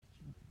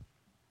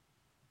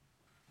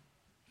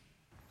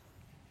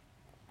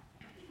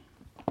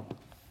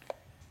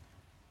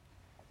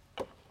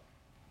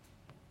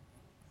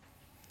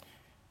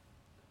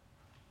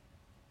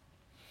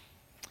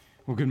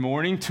Well, good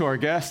morning to our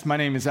guests. My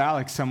name is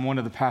Alex. I'm one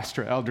of the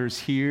pastor elders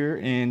here,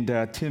 and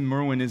Tim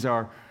Merwin is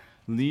our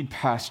lead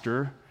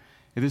pastor.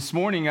 And this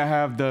morning, I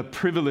have the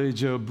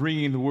privilege of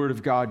bringing the Word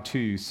of God to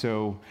you.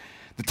 So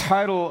the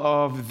title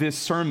of this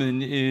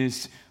sermon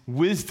is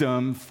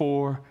Wisdom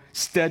for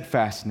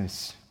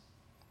Steadfastness.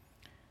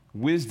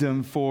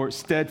 Wisdom for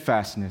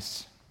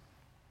Steadfastness.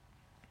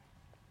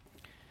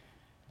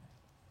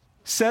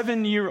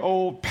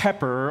 7-year-old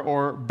Pepper,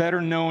 or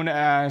better known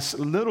as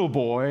Little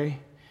Boy,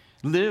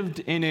 lived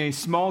in a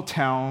small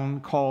town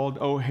called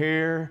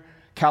O'Hare,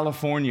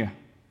 California.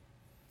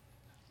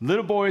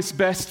 Little Boy's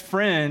best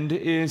friend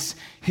is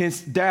his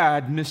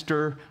dad,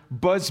 Mr.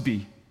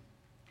 Busby.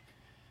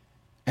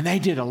 And they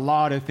did a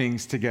lot of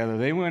things together.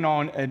 They went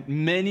on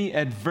many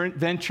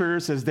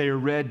adventures as they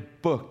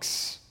read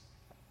books.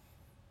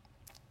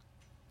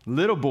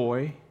 Little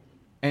Boy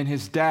and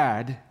his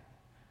dad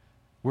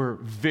were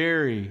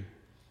very,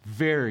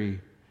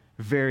 very,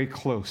 very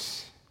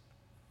close.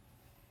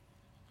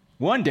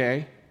 One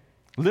day,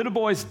 Little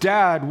Boy's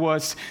dad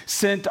was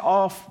sent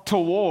off to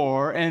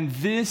war, and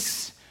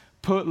this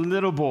put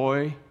Little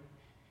Boy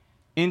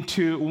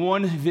into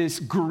one of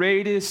his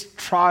greatest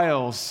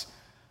trials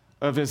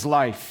of his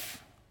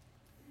life.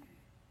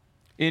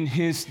 In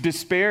his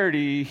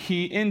disparity,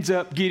 he ends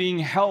up getting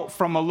help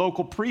from a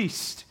local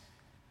priest.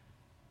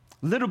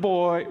 Little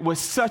Boy was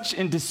such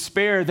in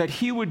despair that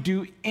he would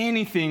do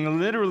anything,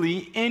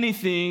 literally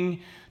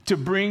anything, to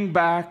bring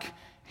back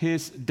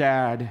his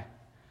dad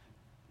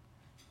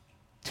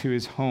to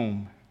his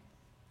home.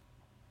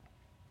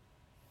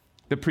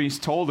 The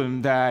priest told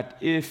him that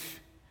if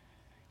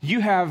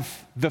you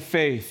have the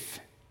faith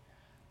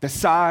the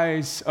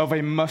size of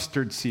a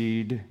mustard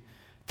seed,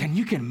 then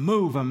you can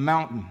move a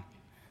mountain.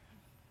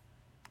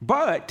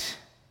 But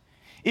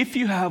if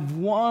you have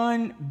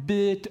one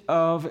bit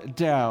of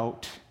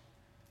doubt,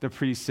 the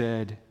priest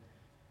said,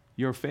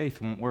 your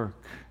faith won't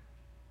work.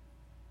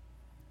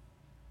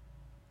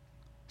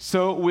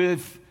 So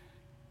with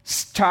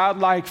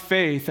childlike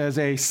faith as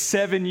a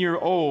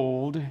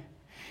 7-year-old,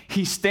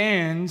 he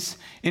stands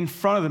in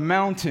front of the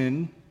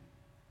mountain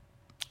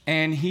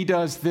and he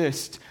does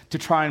this to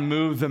try and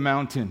move the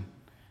mountain.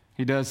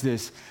 He does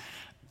this.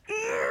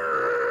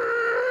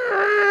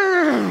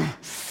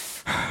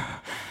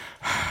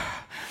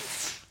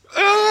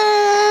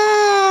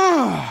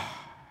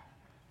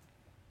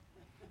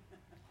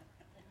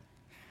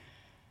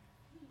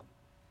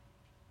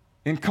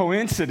 In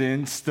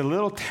coincidence, the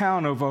little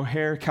town of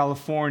O'Hare,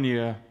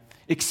 California,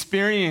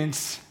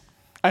 experienced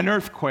an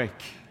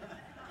earthquake.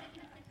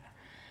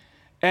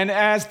 And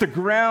as the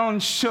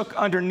ground shook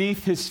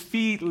underneath his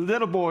feet,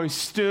 Little Boy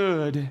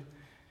stood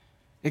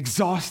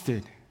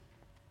exhausted.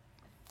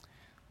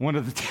 One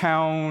of the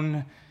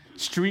town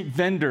street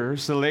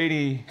vendors, the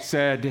lady,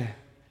 said,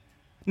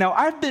 "Now,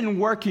 I've been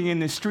working in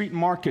the street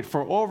market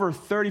for over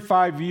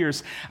 35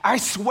 years. I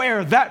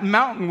swear that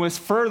mountain was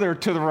further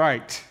to the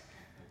right."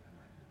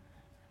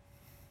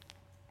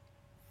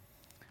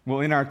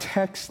 Well, in our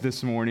text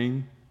this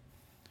morning,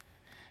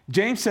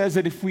 James says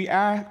that if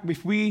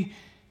we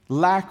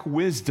lack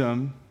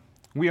wisdom,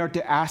 we are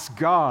to ask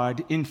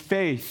God in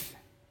faith,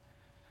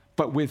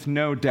 but with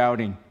no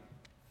doubting.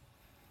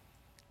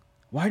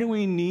 Why do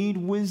we need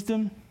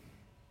wisdom?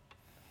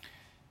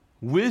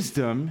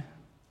 Wisdom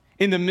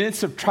in the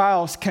midst of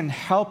trials can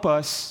help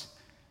us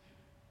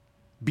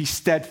be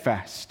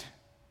steadfast.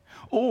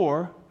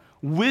 Or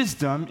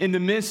wisdom in the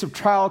midst of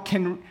trial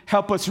can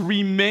help us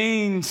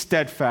remain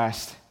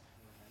steadfast.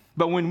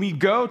 But when we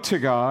go to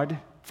God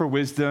for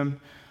wisdom,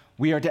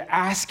 we are to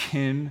ask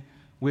Him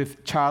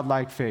with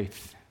childlike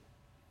faith.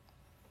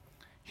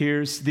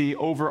 Here's the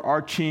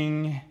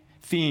overarching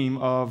theme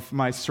of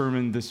my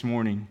sermon this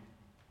morning.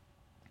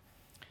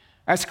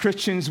 As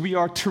Christians, we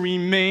are to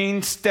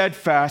remain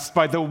steadfast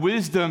by the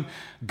wisdom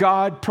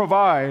God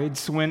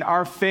provides when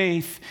our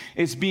faith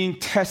is being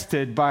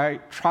tested by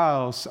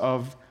trials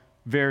of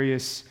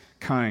various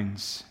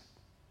kinds.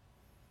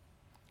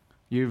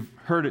 You've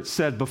heard it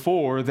said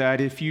before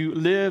that if you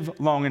live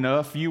long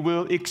enough, you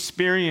will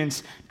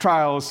experience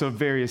trials of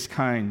various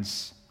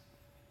kinds.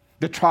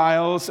 The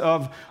trials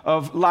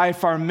of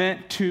life are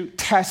meant to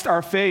test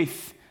our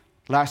faith.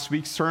 Last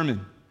week's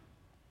sermon.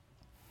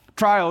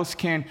 Trials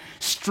can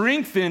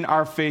strengthen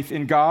our faith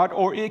in God,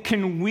 or it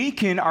can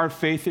weaken our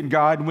faith in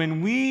God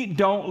when we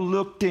don't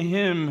look to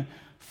Him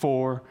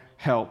for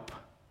help.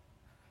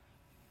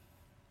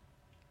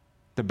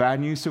 The bad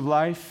news of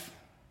life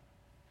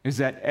is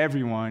that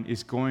everyone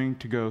is going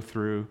to go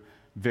through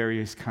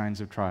various kinds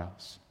of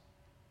trials.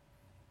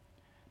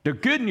 The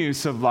good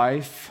news of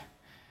life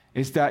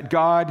is that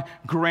God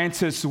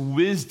grants us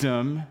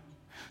wisdom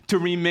to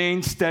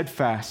remain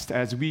steadfast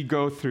as we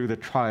go through the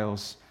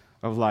trials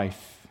of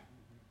life.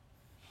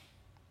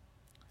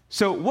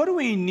 So, what do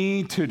we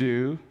need to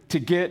do to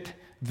get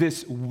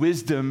this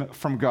wisdom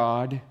from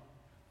God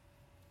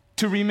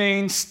to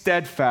remain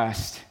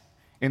steadfast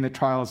in the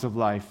trials of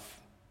life?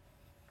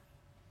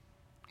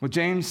 Well,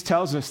 James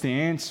tells us the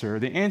answer.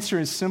 The answer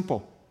is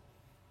simple.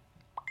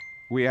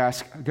 We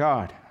ask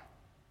God.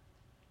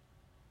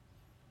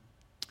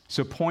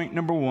 So point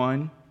number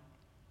one,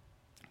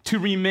 to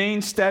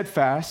remain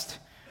steadfast,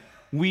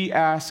 we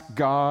ask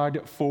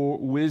God for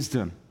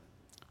wisdom.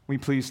 Will you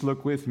please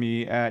look with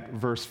me at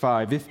verse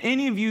 5. If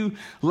any of you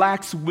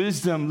lacks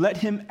wisdom, let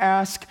him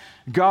ask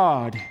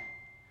God,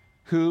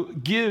 who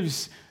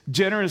gives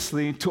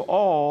generously to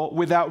all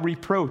without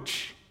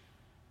reproach,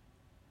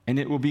 and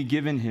it will be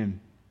given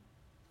him.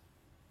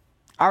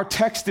 Our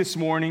text this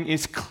morning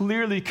is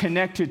clearly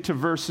connected to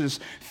verses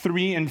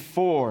 3 and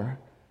 4,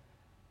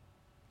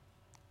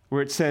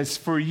 where it says,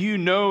 "For you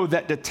know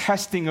that the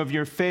testing of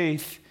your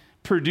faith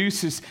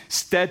produces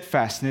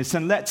steadfastness,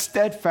 and let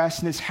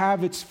steadfastness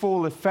have its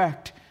full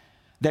effect,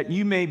 that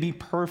you may be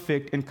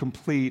perfect and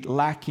complete,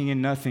 lacking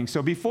in nothing."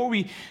 So before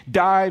we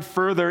dive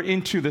further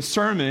into the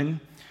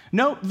sermon,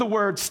 note the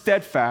word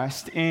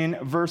steadfast in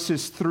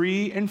verses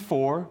 3 and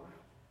 4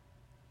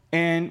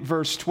 and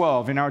verse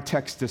 12 in our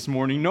text this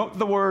morning. Note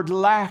the word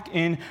lack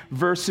in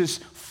verses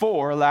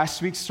 4,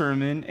 last week's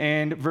sermon,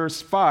 and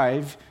verse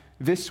 5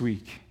 this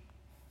week.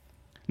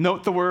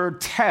 Note the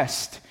word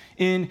test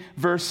in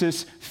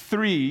verses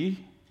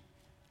 3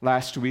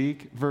 last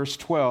week, verse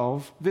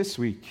 12 this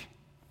week.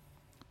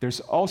 There's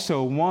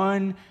also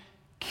one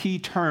key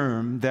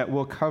term that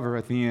we'll cover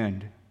at the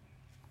end.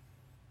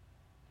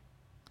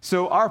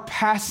 So our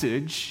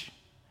passage,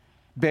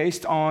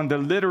 based on the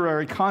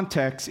literary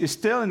context, is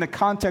still in the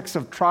context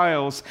of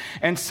trials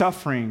and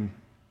suffering.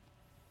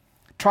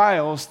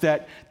 Trials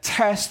that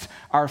test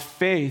our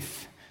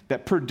faith,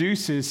 that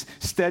produces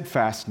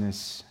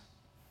steadfastness.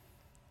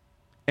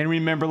 And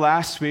remember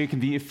last week,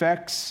 the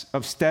effects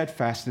of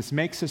steadfastness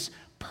makes us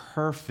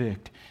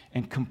perfect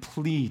and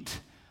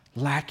complete,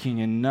 lacking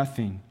in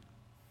nothing.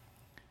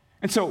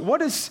 And so what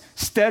does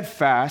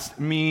steadfast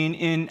mean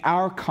in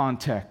our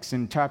context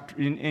in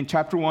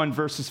chapter 1,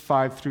 verses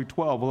 5 through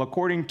 12? Well,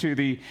 according to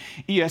the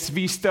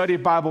ESV Study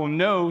Bible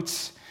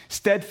Notes,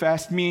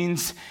 steadfast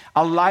means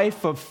a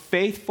life of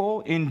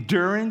faithful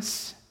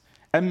endurance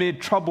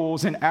amid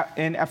troubles and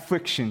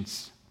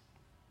afflictions.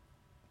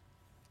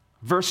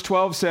 Verse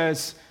 12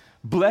 says,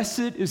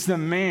 "Blessed is the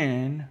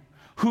man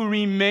who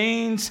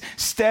remains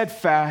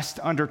steadfast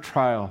under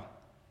trial."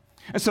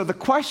 And so the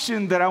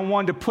question that I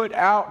want to put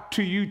out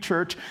to you,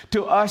 church,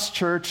 to us,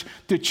 church,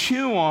 to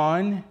chew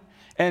on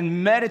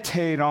and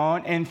meditate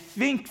on and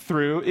think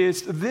through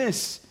is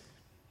this: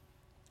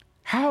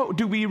 how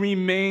do we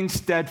remain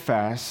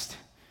steadfast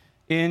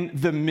in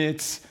the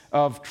midst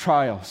of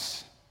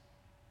trials?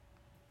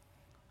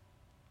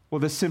 Well,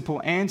 the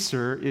simple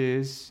answer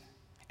is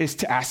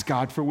to ask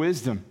God for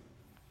wisdom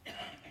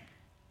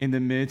in the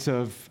midst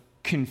of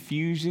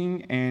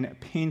confusing and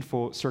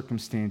painful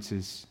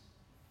circumstances.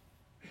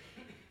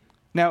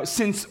 Now,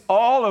 since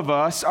all of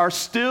us are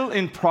still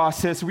in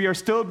process, we are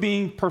still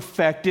being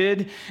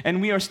perfected,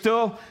 and we are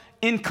still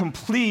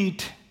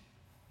incomplete,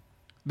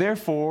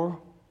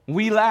 therefore,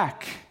 we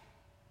lack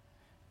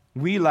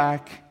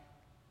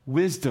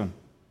wisdom.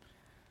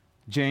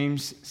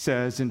 James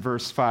says in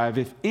verse 5,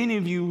 "If any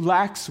of you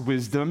lacks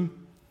wisdom,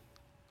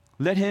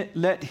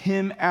 let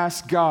him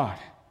ask God,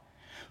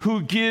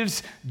 who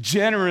gives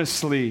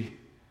generously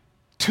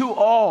to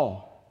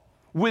all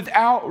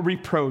without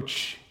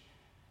reproach."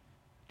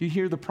 Do you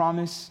hear the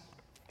promise?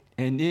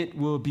 "And it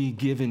will be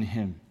given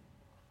him."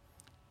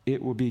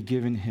 It will be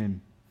given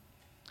him.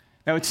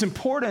 Now, it's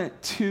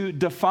important to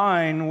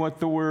define what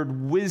the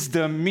word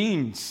wisdom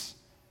means.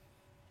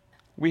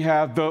 We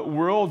have the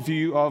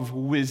worldview of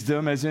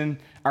wisdom, as in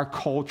our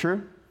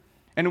culture,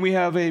 and we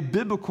have a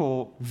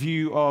biblical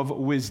view of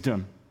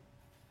wisdom.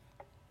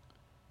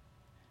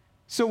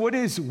 So what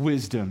is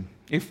wisdom?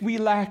 If we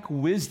lack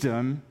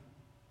wisdom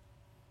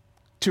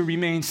to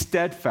remain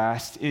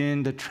steadfast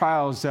in the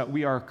trials that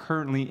we are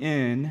currently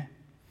in,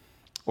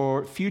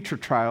 or future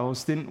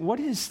trials, then what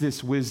is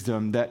this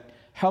wisdom that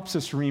helps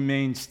us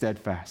remain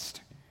steadfast?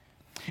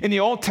 In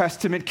the Old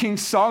Testament, King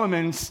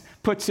Solomon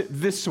puts it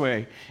this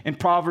way in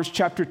Proverbs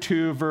chapter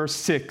 2, verse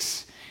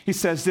 6. He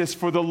says this,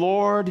 "For the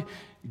Lord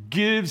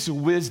gives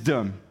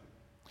wisdom.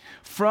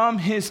 From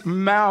his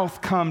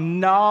mouth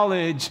come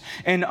knowledge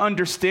and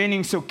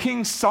understanding." So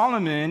King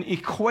Solomon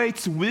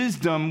equates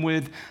wisdom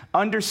with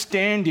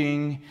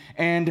understanding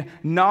and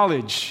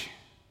knowledge.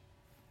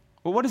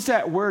 Well, what does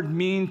that word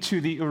mean to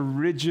the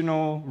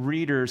original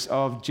readers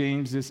of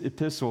James's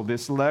epistle,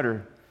 this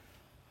letter?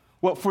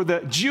 Well, for the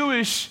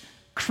Jewish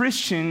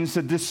Christians,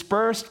 the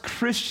dispersed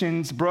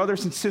Christians,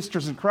 brothers and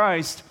sisters in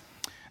Christ,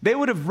 they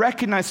would have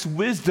recognized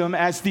wisdom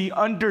as the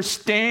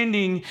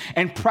understanding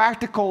and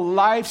practical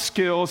life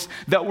skills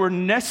that were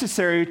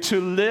necessary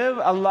to live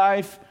a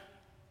life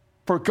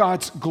for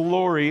God's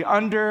glory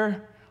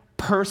under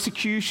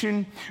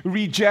persecution,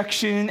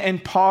 rejection,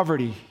 and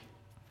poverty.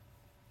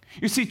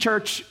 You see,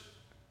 church,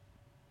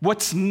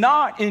 what's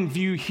not in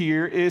view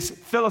here is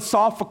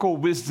philosophical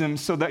wisdom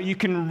so that you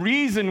can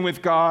reason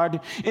with God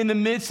in the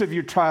midst of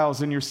your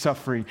trials and your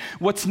suffering.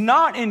 What's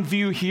not in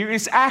view here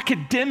is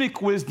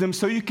academic wisdom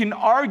so you can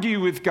argue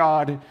with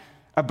God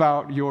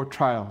about your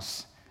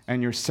trials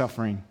and your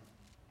suffering.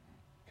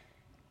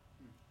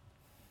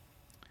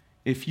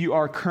 If you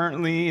are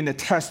currently in the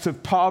test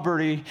of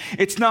poverty,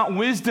 it's not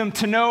wisdom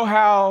to know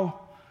how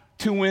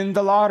to win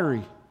the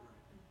lottery.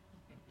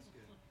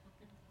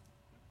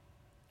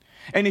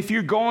 And if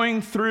you're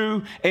going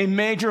through a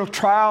major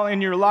trial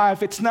in your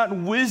life, it's not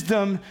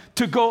wisdom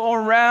to go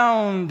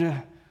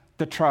around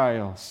the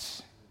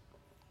trials.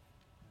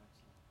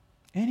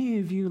 Any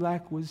of you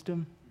lack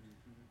wisdom?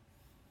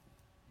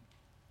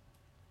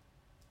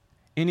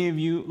 Any of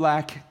you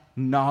lack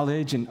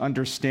knowledge and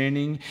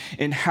understanding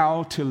in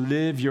how to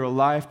live your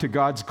life to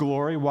God's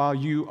glory while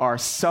you are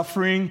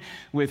suffering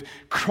with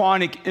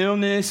chronic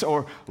illness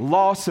or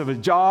loss of a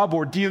job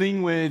or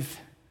dealing with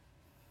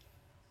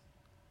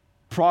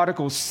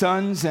prodigal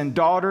sons and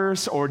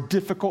daughters or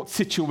difficult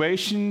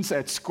situations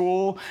at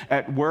school,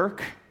 at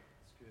work?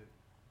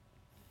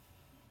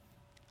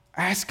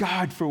 Ask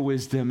God for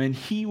wisdom, and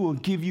He will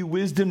give you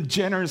wisdom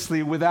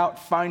generously without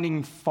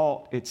finding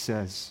fault, it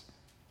says,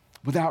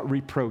 without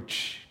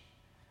reproach.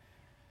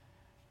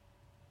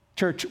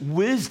 Church,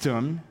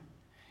 wisdom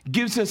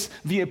gives us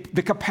the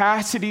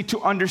capacity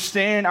to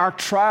understand our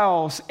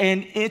trials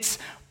and its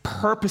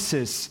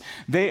purposes.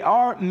 They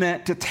are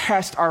meant to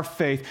test our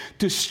faith,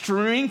 to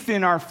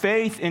strengthen our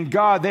faith in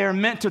God. They are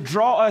meant to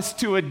draw us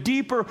to a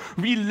deeper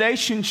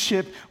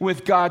relationship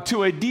with God,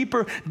 to a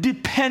deeper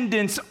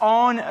dependence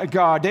on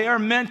God. They are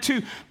meant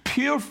to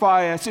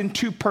purify us and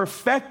to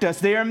perfect us.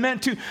 They are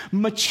meant to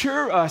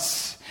mature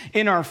us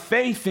in our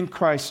faith in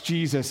Christ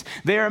Jesus.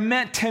 They are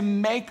meant to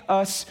make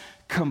us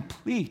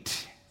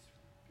complete.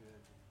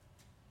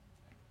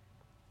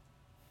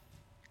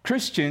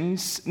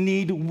 Christians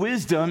need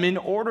wisdom in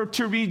order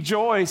to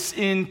rejoice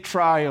in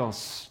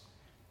trials.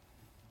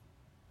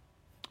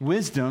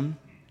 Wisdom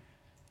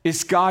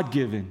is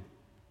God-given,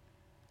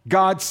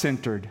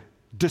 God-centered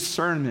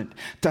discernment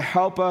to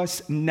help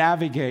us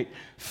navigate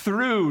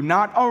through,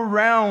 not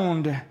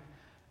around,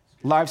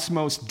 life's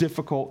most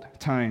difficult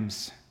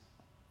times.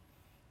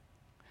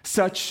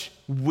 Such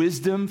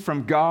wisdom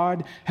from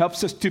God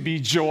helps us to be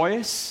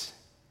joyous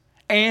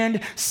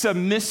and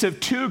submissive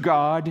to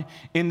God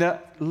in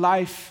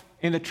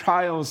the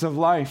trials of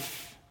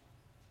life.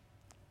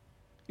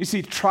 You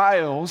see,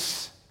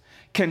 trials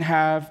can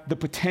have the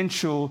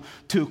potential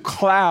to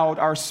cloud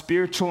our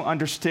spiritual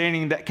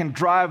understanding that can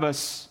drive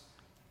us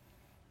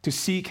to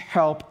seek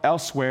help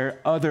elsewhere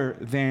other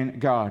than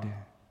God.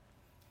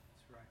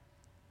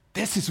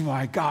 This is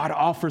why God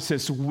offers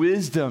us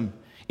wisdom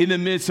in the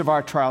midst of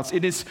our trials.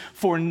 It is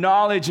for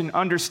knowledge and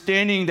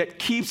understanding that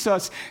keeps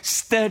us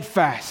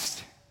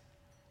steadfast.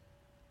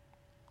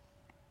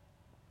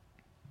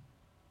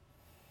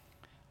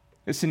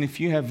 Listen, if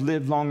you have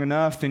lived long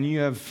enough, then you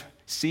have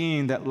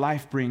seen that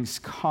life brings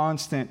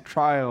constant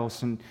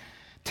trials and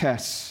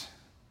tests.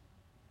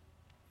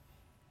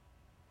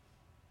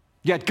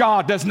 Yet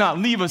God does not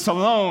leave us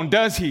alone,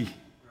 does He?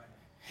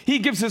 He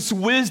gives us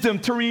wisdom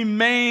to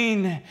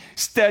remain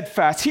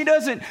steadfast. He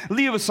doesn't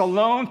leave us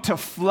alone to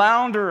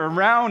flounder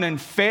around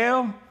and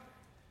fail.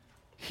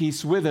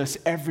 He's with us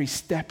every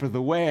step of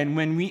the way. And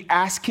when we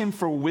ask Him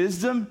for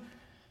wisdom,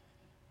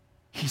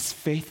 He's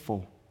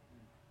faithful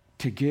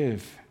to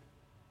give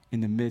in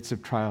the midst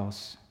of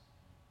trials.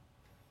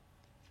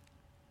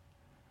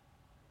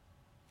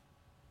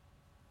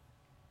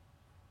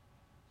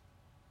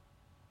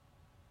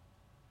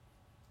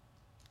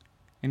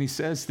 And he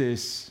says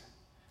this,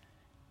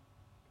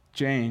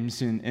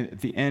 James,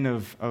 at the end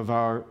of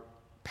our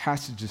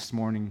passage this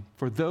morning,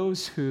 for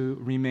those who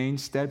remain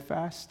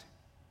steadfast,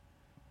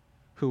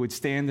 who would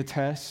stand the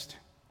test,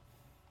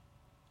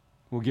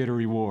 will get a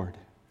reward.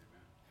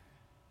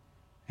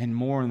 And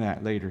more on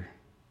that later.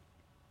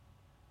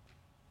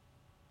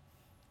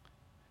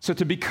 So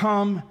to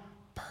become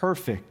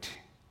perfect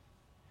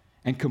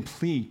and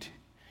complete,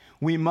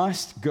 we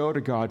must go to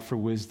God for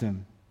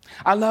wisdom.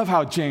 I love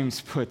how James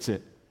puts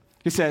it.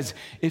 He says,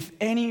 if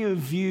any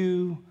of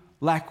you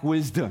lack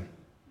wisdom,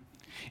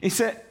 he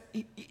said,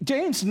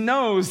 James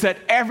knows that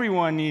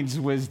everyone needs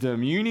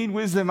wisdom. You need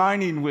wisdom, I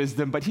need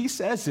wisdom. But he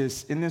says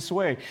this in this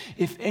way,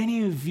 if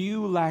any of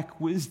you lack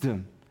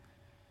wisdom.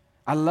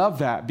 I love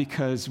that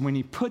because when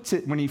he puts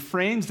it, when he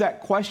frames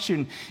that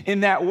question in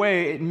that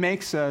way, it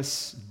makes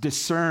us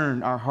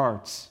discern our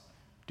hearts.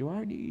 Do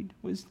I need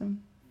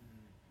wisdom?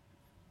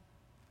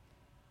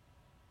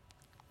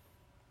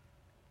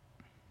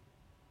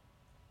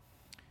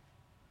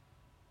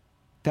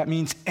 That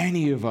means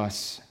any of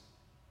us,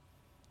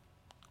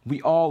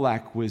 we all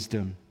lack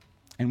wisdom,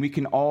 and we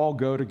can all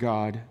go to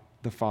God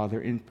the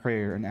Father in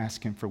prayer and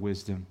ask Him for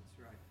wisdom.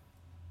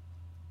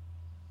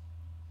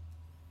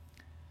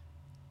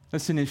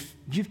 Listen, if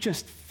you've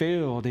just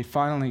failed a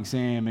final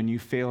exam and you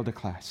failed a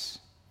class,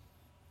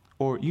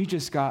 or you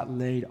just got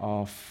laid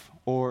off,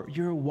 or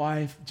your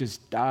wife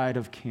just died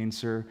of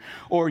cancer,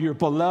 or your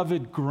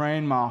beloved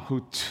grandma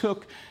who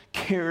took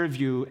care of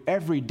you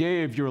every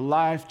day of your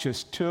life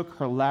just took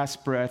her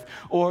last breath,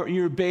 or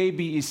your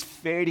baby is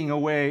fading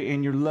away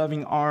in your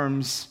loving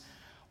arms,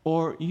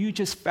 or you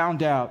just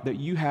found out that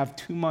you have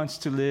 2 months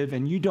to live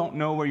and you don't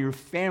know where your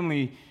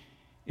family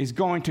is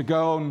going to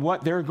go and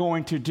what they're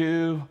going to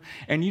do,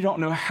 and you don't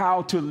know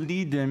how to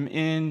lead them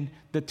in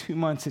the 2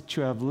 months that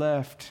you have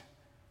left,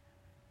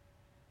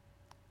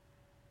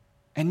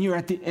 and you're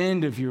at the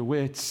end of your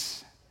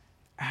wits,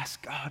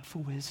 ask God for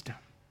wisdom,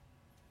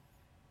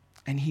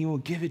 and He will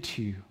give it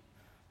to you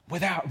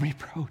without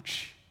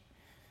reproach,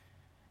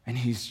 and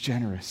He's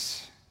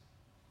generous.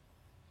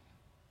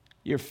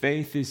 Your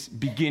faith is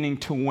beginning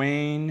to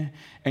wane,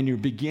 and you're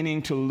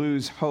beginning to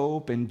lose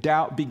hope, and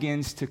doubt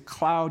begins to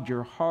cloud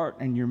your heart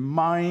and your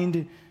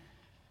mind,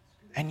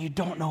 and you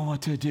don't know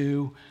what to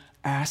do.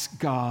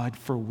 Ask God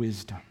for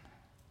wisdom.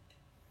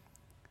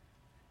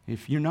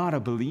 If you're not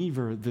a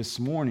believer this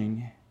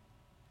morning,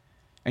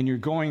 and you're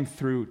going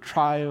through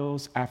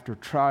trials after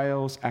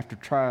trials after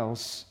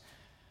trials,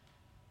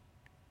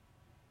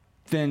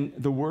 then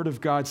the Word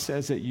of God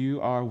says that you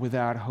are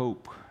without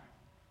hope.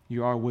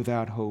 You are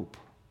without hope.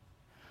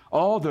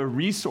 All the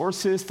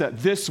resources that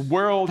this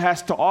world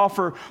has to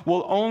offer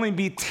will only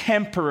be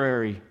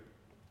temporary.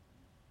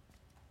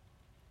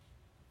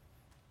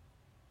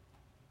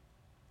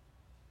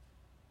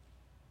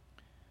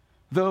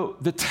 Though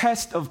the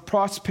test of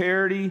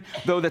prosperity,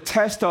 though the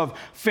test of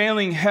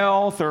failing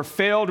health or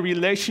failed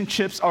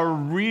relationships are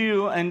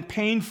real and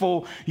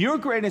painful, your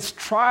greatest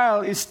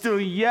trial is still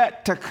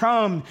yet to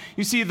come.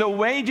 You see, the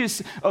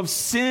wages of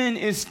sin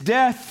is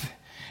death.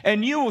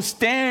 And you will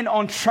stand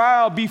on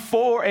trial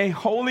before a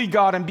holy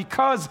God. And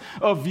because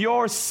of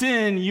your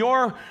sin,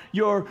 your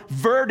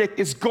verdict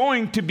is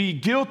going to be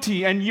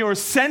guilty. And your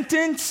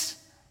sentence,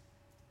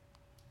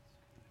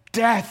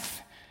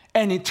 death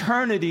and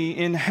eternity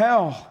in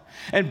hell.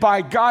 And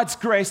by God's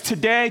grace,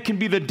 today can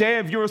be the day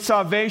of your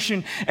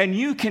salvation. And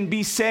you can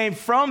be saved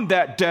from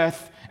that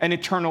death and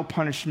eternal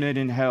punishment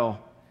in hell.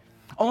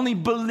 Only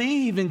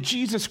believe in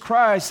Jesus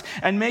Christ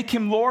and make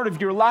Him Lord of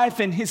your life,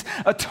 and His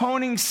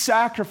atoning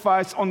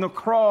sacrifice on the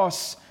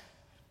cross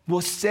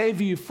will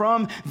save you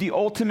from the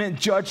ultimate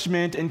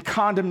judgment and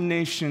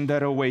condemnation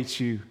that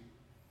awaits you.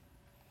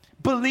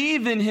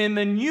 Believe in Him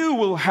and you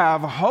will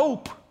have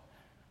hope.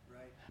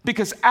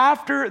 Because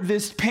after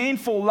this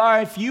painful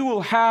life, you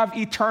will have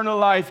eternal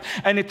life,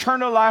 an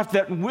eternal life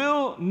that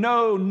will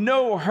know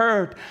no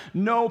hurt,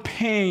 no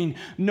pain,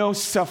 no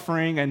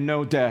suffering, and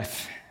no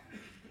death.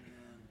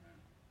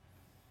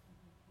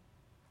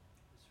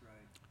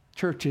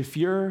 Church, if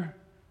you're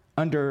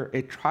under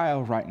a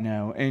trial right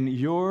now and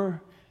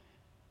you're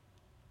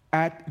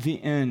at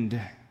the end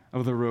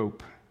of the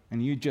rope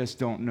and you just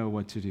don't know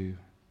what to do,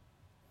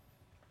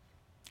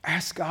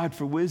 ask God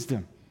for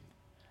wisdom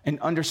and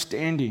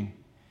understanding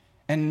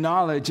and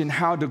knowledge and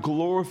how to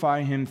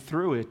glorify Him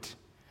through it,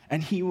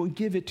 and He will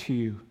give it to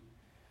you.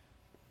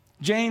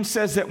 James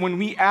says that when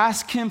we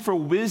ask Him for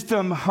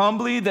wisdom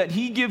humbly, that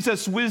He gives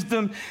us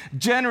wisdom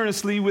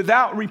generously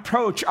without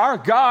reproach. Our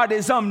God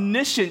is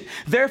omniscient.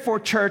 Therefore,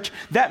 church,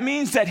 that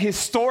means that His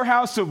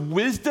storehouse of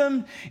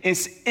wisdom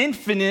is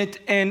infinite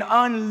and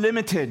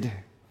unlimited. Amen.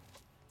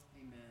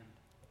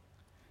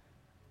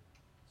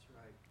 That's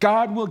right.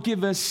 God will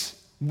give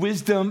us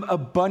wisdom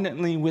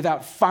abundantly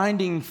without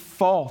finding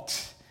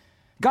fault.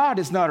 God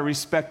is not a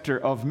respecter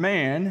of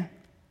man.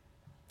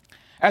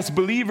 As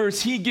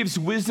believers, He gives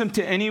wisdom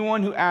to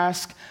anyone who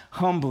asks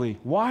humbly.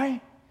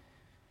 Why?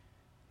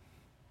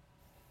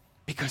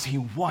 Because He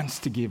wants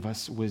to give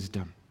us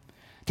wisdom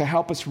to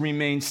help us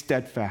remain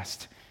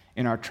steadfast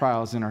in our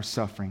trials and our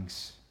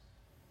sufferings.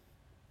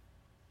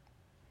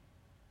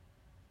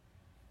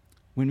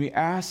 When we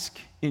ask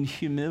in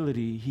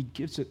humility, He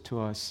gives it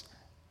to us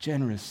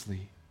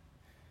generously,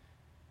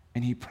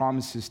 and He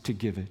promises to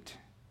give it.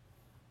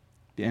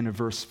 The end of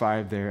verse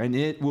 5 there, and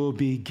it will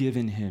be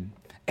given him.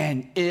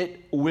 And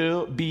it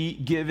will be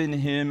given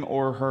him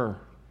or her.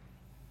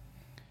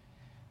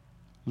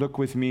 Look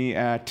with me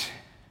at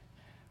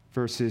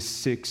verses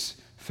 6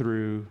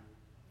 through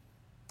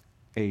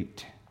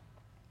 8.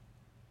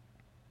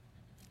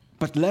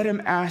 But let him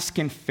ask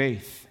in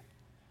faith,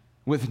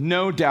 with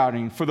no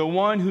doubting. For the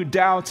one who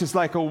doubts is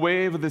like a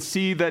wave of the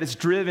sea that is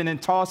driven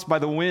and tossed by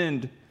the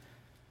wind.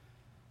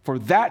 For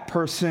that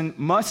person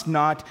must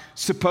not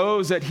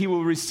suppose that he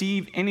will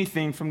receive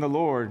anything from the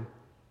Lord.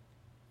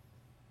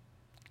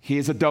 He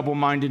is a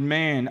double-minded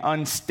man,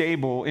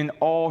 unstable in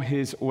all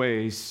his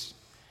ways.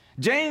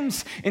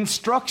 James'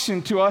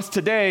 instruction to us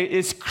today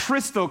is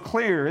crystal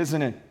clear,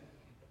 isn't it?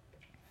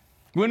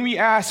 When we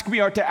ask, we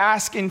are to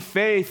ask in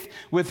faith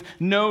with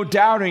no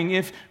doubting.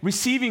 If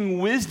receiving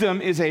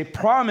wisdom is a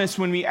promise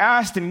when we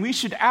ask, then we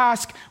should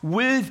ask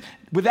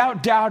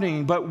without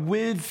doubting, but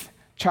with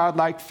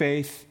childlike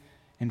faith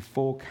and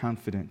full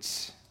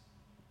confidence.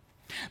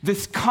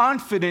 This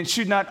confidence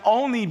should not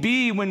only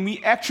be when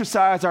we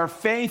exercise our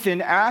faith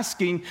in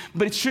asking,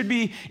 but it should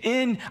be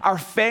in our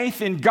faith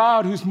in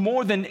God, who's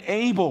more than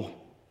able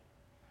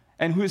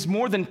and who is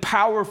more than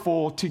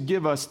powerful to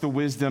give us the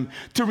wisdom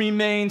to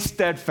remain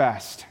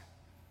steadfast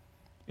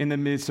in the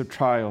midst of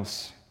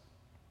trials.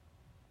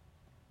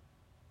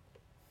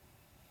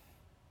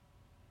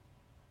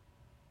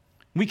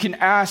 We can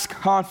ask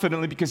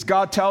confidently because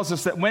God tells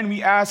us that when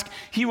we ask,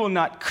 He will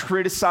not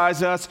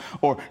criticize us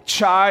or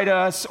chide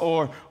us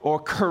or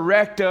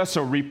correct us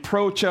or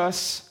reproach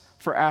us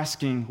for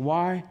asking.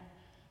 Why?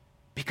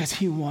 Because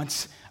He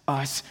wants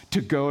us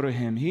to go to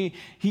Him. He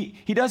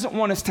doesn't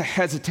want us to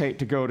hesitate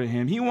to go to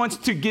Him. He wants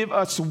to give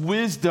us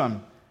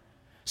wisdom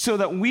so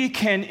that we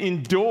can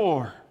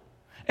endure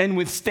and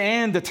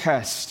withstand the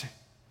test.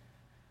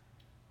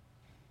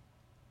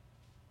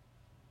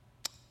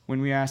 When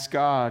we ask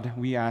God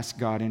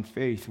in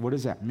faith. What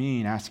does that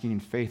mean, asking in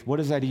faith? What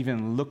does that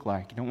even look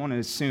like? I don't want to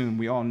assume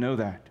we all know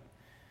that.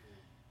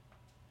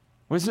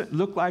 What does it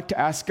look like to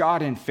ask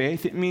God in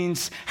faith? It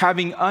means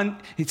having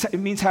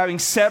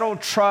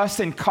settled trust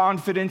and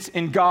confidence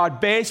in God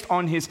based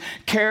on His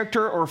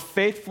character or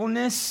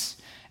faithfulness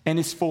and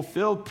His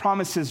fulfilled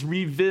promises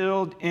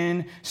revealed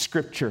in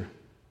Scripture.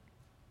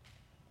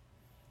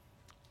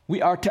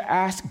 We are to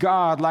ask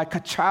God like a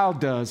child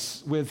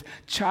does with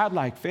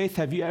childlike faith.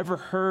 Have you ever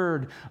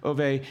heard of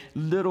a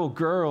little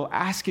girl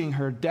asking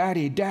her,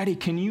 Daddy,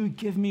 can you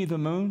give me the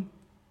moon?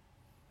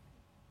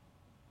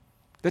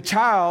 The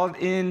child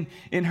in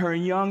her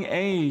young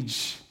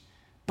age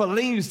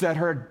believes that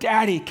her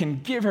daddy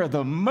can give her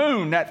the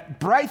moon, that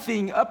bright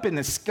thing up in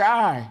the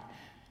sky.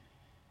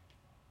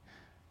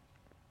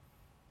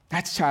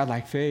 That's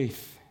childlike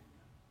faith.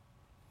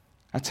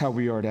 That's how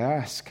we are to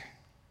ask.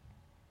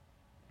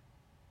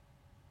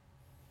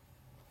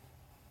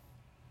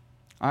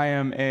 I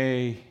am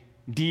a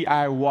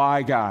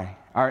DIY guy.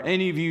 Are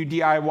any of you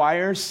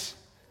DIYers?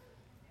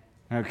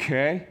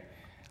 Okay.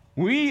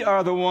 We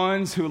are the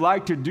ones who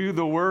like to do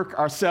the work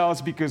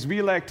ourselves because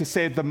we like to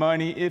save the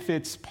money if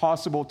it's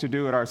possible to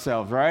do it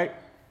ourselves, right?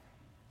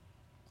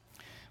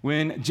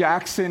 When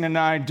Jackson and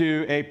I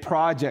do a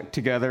project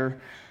together,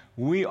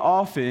 we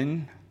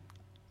often,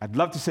 I'd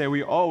love to say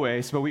we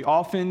always, but we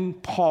often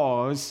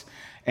pause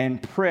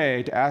and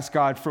pray to ask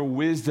God for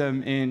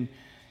wisdom and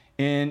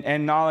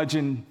knowledge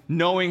in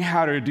knowing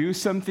how to do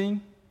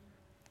something,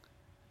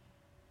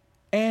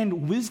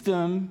 and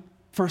wisdom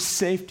for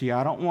safety.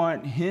 I don't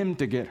want him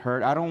to get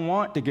hurt. I don't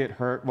want to get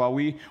hurt while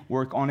we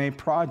work on a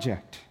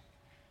project.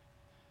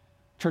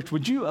 Church,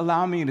 would you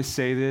allow me to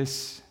say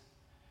this?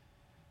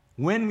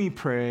 When we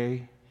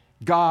pray,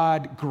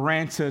 God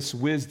grants us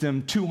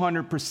wisdom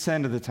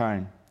 200% of the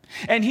time.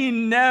 And He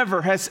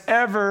never has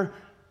ever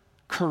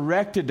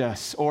corrected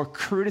us or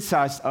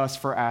criticized us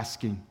for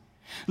asking.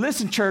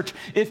 Listen, church,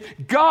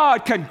 if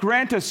God can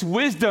grant us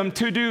wisdom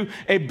to do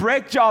a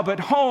brake job at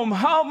home,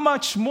 how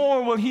much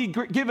more will He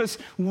give us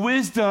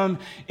wisdom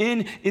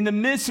in the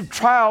midst of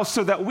trials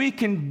so that we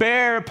can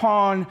bear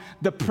upon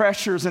the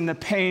pressures and the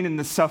pain and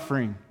the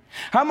suffering?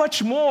 How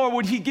much more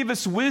would He give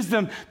us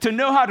wisdom to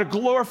know how to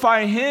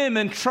glorify Him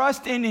and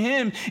trust in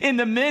Him in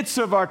the midst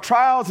of our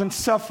trials and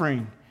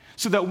suffering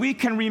so that we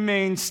can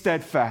remain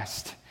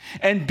steadfast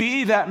and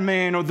be that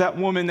man or that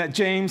woman that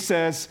James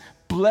says,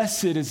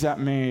 blessed is that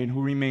man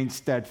who remains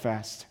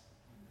steadfast.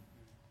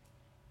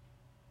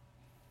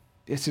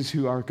 This is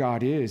who our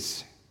God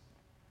is.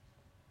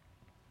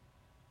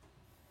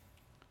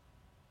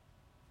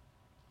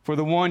 For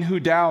the one who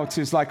doubts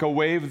is like a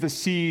wave of the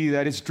sea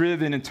that is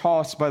driven and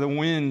tossed by the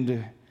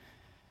wind.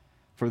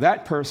 For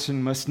that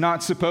person must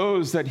not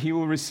suppose that he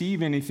will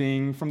receive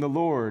anything from the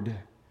Lord.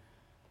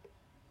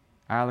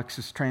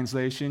 Alex's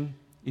translation,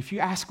 if you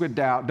ask with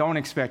doubt, don't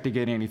expect to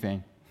get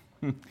anything.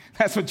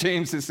 That's what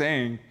James is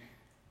saying.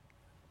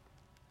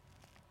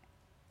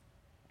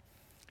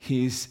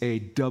 He's a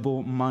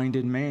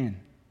double-minded man,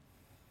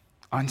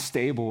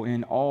 unstable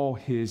in all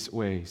his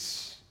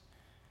ways.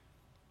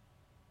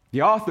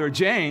 The author,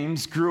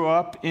 James, grew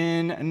up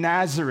in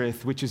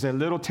Nazareth, which is a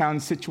little town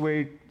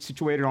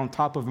situated on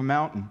top of a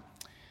mountain.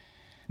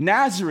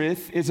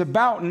 Nazareth is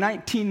about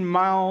 19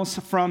 miles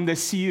from the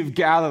Sea of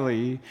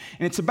Galilee,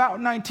 and it's about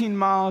 19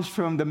 miles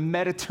from the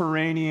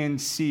Mediterranean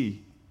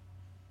Sea.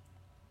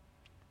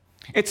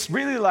 It's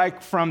really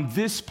like from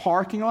this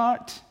parking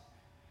lot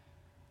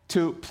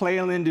to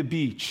Playa Linda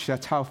Beach.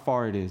 That's how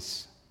far it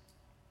is.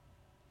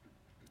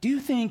 Do you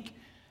think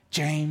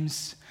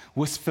James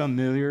was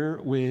familiar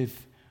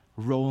with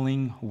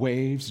rolling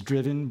waves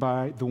driven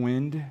by the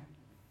wind?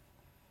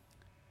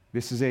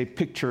 This is a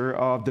picture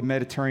of the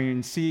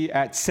Mediterranean Sea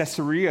at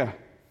Caesarea.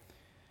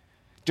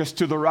 Just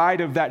to the right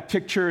of that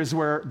picture is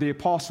where the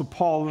Apostle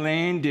Paul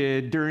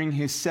landed during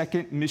his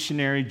second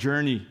missionary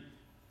journey.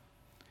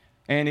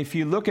 And if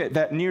you look at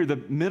that, near the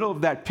middle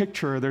of that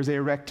picture, there's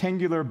a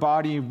rectangular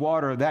body of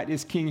water. That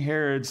is King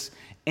Herod's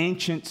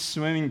ancient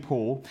swimming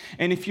pool.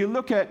 And if you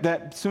look at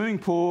that swimming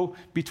pool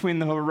between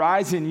the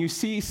horizon, you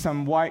see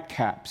some white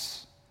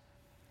caps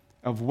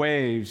of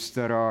waves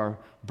that are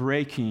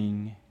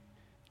breaking,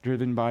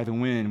 driven by the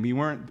wind. We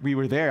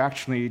were there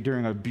actually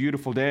during a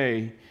beautiful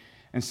day,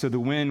 and so the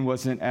wind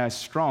wasn't as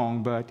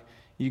strong, but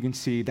you can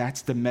see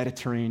that's the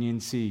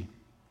Mediterranean Sea.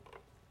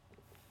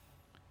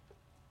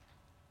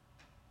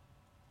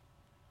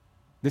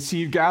 The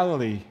Sea of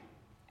Galilee,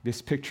 this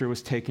picture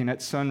was taken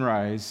at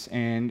sunrise,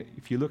 and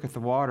if you look at the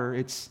water,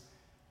 it's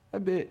a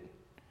bit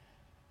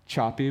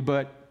choppy,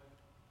 but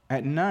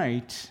at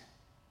night,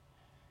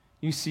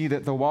 you see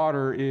that the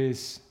water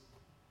is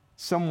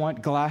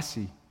somewhat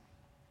glassy.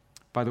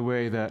 By the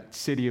way, the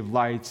city of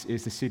lights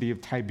is the city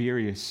of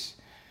Tiberias,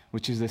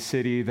 which is the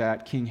city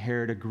that King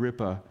Herod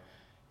Agrippa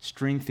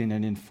strengthened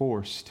and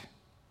enforced.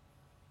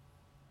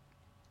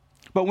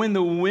 But when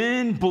the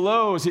wind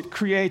blows, it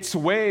creates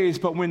waves,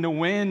 but when the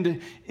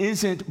wind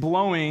isn't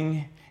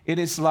blowing, it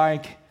is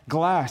like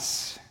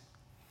glass.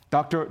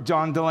 Dr.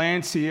 John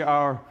Delancey,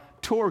 our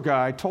tour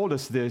guide, told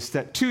us this,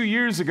 that 2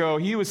 years ago,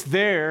 he was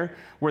there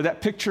where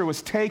that picture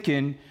was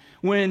taken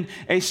when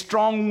a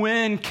strong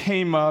wind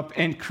came up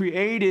and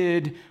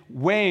created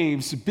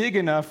waves big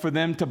enough for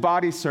them to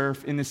body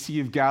surf in the Sea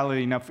of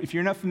Galilee. Now, if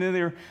you're not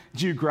familiar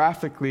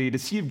geographically, the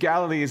Sea of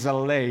Galilee is a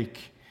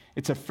lake.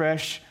 It's a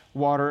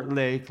freshwater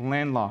lake,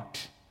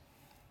 landlocked.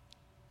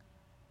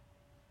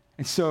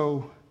 And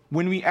so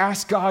when we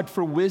ask God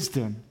for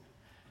wisdom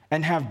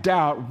and have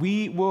doubt,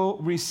 we will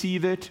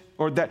receive it,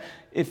 or that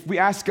if we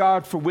ask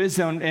God for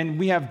wisdom and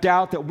we have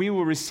doubt that we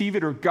will receive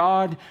it or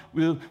God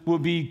will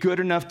be good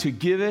enough to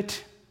give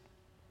it,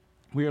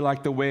 we are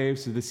like the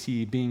waves of the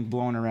sea being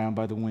blown around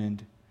by the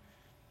wind.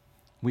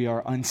 We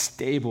are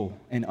unstable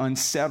and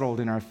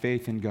unsettled in our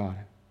faith in God.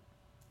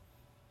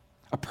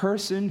 A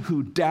person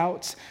who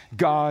doubts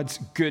God's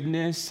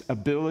goodness,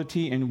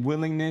 ability, and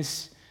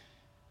willingness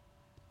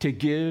to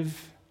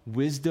give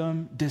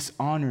wisdom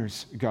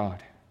dishonors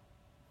God.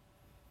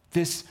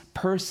 This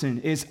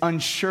person is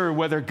unsure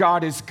whether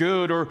God is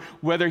good or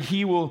whether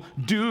he will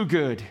do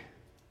good.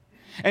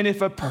 And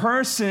if a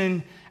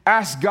person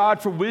asks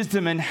God for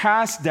wisdom and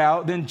has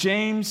doubt, then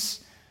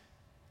James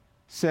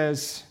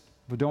says,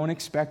 well, don't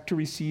expect to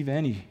receive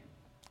any,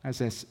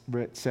 as I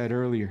said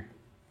earlier.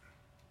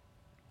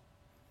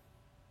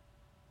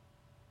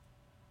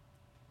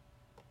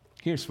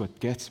 Here's what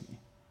gets me.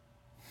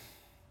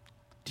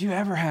 Do you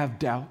ever have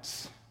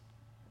doubts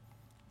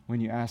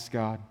when you ask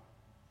God?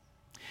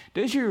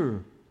 Does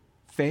your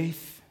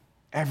faith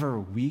ever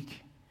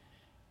weak?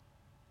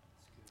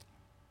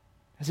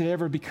 Has it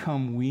ever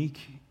become weak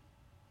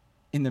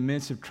in the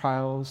midst of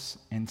trials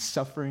and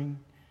suffering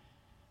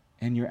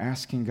and you're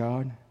asking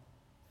God?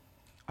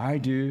 I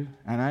do,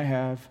 and I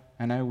have,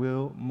 and I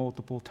will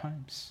multiple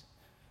times.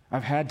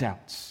 I've had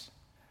doubts,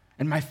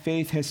 and my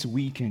faith has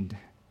weakened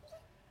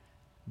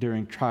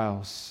during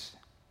trials.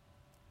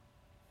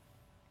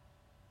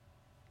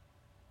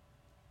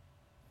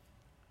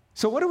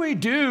 So what do we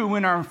do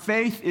when our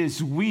faith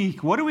is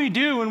weak? What do we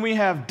do when we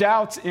have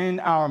doubts in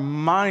our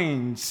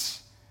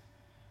minds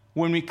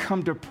when we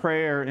come to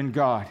prayer in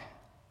God?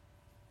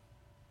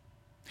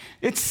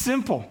 It's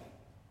simple,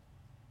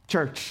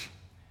 church.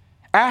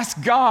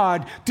 Ask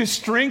God to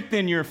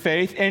strengthen your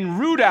faith and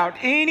root out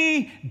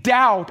any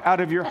doubt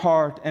out of your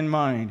heart and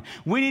mind.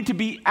 We need to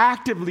be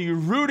actively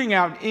rooting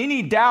out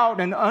any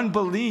doubt and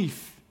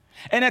unbelief,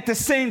 and at the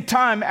same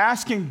time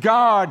asking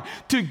God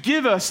to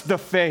give us the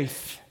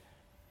faith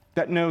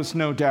that knows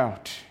no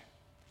doubt.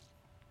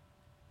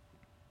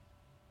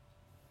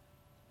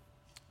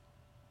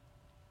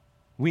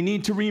 We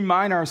need to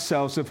remind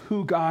ourselves of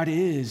who God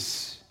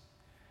is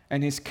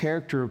and his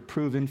character of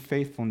proven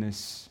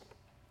faithfulness.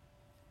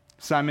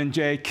 Simon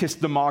J.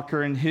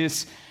 Kistemacher, in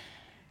his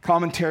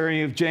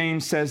commentary of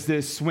James, says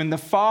this: when the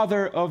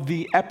father of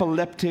the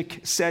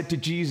epileptic said to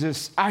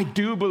Jesus, I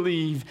do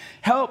believe,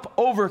 help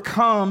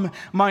overcome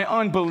my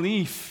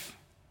unbelief,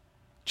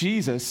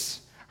 Jesus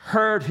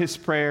heard his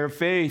prayer of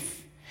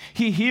faith.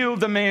 He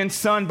healed the man's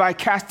son by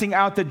casting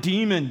out the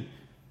demon.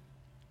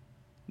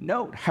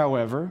 Note,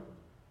 however,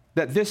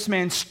 that this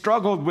man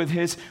struggled with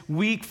his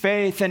weak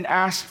faith and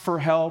asked for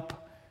help,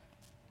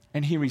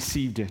 and he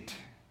received it.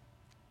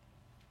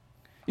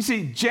 You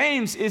see,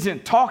 James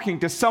isn't talking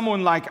to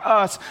someone like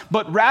us,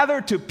 but rather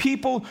to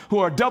people who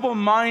are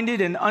double-minded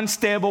and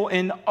unstable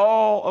in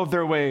all of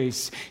their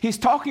ways. He's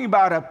talking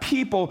about a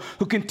people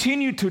who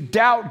continue to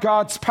doubt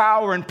God's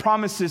power and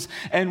promises,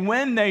 and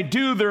when they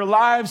do, their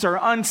lives are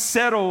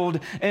unsettled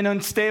and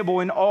unstable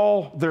in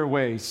all their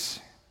ways.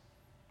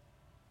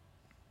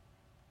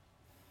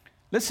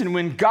 Listen,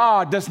 when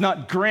God does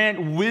not grant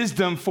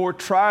wisdom for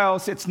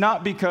trials, it's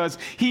not because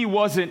he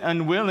wasn't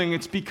unwilling,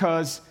 it's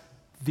because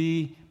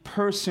the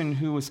person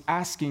who was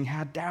asking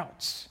had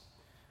doubts.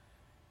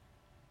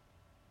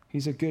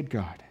 He's a good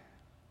God.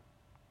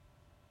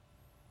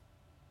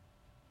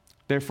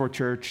 Therefore,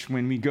 church,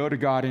 when we go to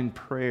God in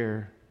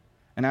prayer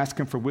and ask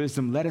him for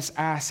wisdom, let us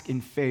ask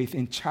in faith,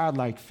 in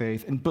childlike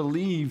faith, and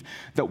believe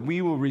that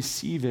we will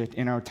receive it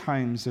in our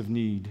times of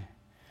need.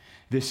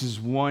 This is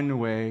one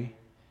way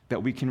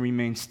that we can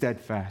remain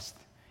steadfast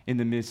in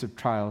the midst of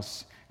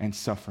trials and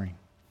suffering.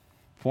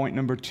 Point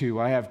number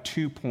 2, I have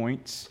 2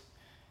 points.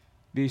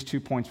 These 2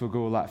 points will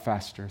go a lot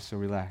faster, so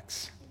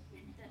relax.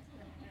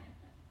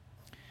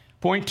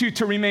 Point 2,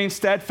 to remain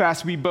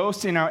steadfast, we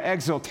boast in our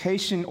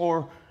exaltation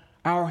or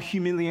our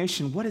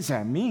humiliation. What does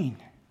that mean?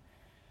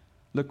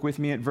 Look with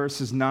me at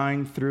verses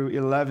 9 through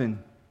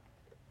 11.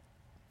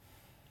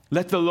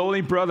 Let the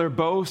lowly brother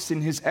boast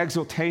in his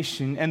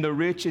exaltation, and the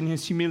rich in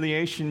his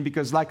humiliation,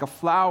 because like a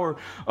flower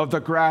of the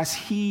grass,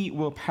 he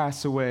will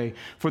pass away.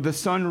 For the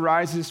sun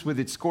rises with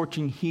its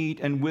scorching heat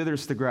and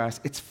withers the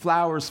grass. Its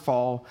flowers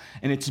fall,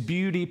 and its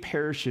beauty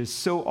perishes.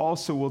 So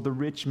also will the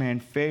rich man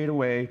fade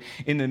away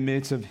in the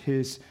midst of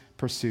his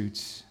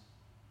pursuits.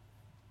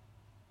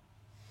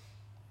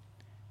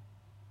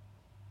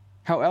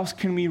 How else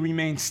can we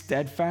remain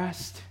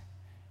steadfast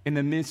in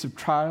the midst of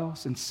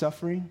trials and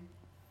suffering?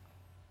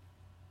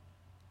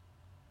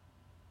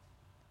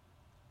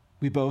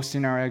 We boast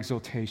in our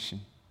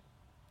exaltation,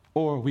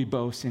 or we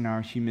boast in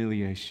our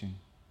humiliation.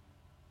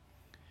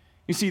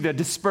 You see, the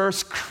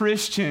dispersed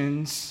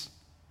Christians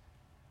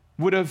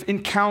would have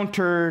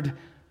encountered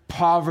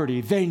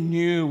poverty. They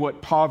knew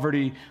what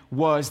poverty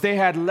was. They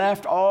had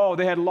lost all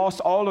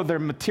of their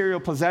material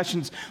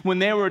possessions when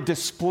they were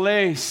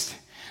displaced.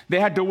 They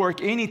had to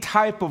work any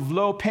type of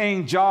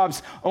low-paying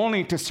jobs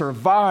only to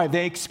survive.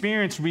 They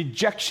experienced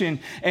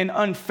rejection and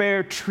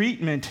unfair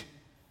treatment.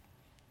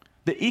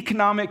 The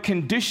economic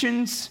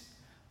conditions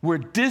were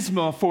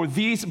dismal for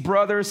these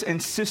brothers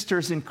and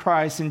sisters in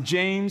Christ, and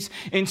James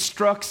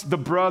instructs the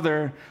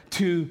brother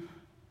to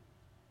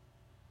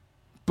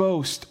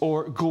boast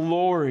or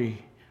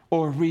glory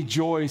or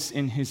rejoice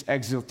in his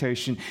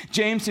exaltation.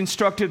 James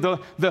instructed the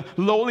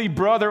lowly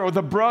brother or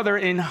the brother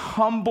in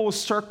humble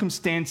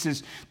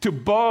circumstances to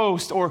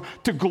boast or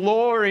to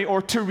glory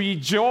or to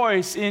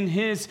rejoice in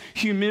his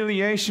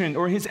humiliation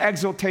or his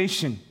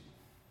exaltation.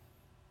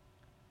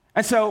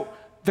 And so,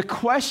 the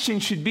question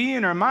should be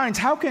in our minds,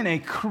 how can a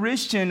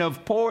Christian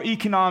of poor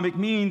economic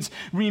means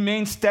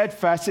remain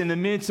steadfast in the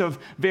midst of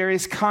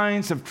various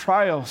kinds of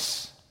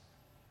trials?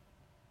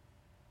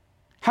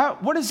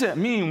 What does it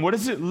mean? What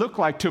does it look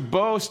like to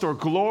boast or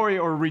glory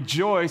or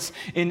rejoice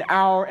in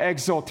our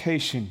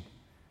exaltation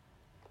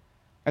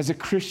as a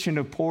Christian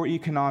of poor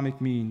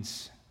economic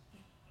means?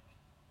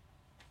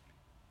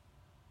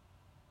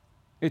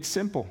 It's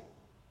simple.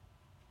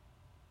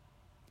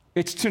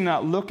 It's to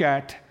not look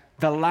at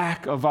the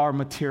lack of our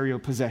material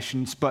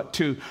possessions, but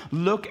to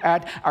look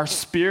at our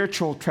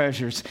spiritual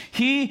treasures.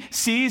 He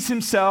sees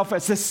himself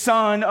as the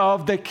son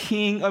of the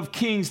King of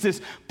Kings.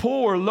 This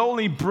poor,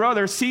 lowly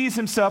brother sees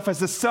himself as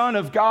the son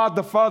of God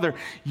the Father,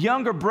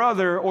 younger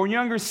brother or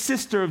younger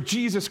sister of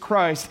Jesus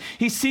Christ.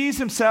 He sees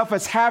himself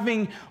as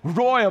having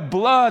royal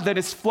blood that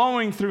is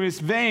flowing through his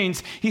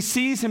veins. He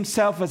sees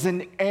himself as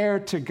an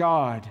heir to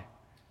God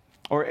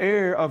or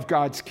heir of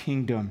God's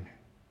kingdom.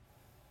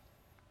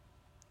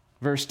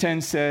 Verse 10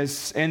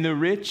 says, and the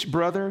rich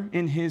brother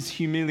in his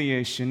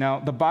humiliation. Now,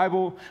 the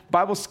Bible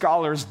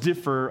scholars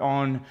differ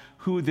on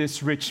who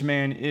this rich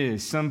man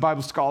is. Some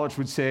Bible scholars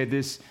would say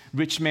this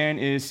rich man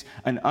is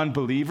an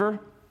unbeliever.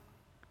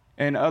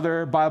 And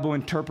other Bible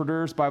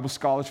interpreters, Bible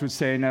scholars would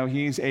say, no,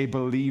 he's a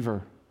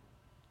believer.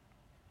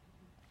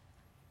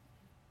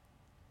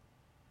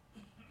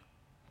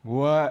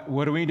 What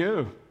do we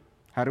do?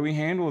 How do we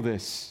handle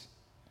this?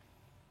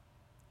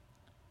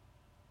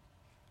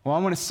 Well, I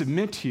want to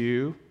submit to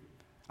you,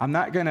 I'm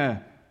not going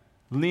to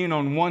lean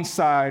on one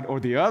side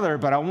or the other,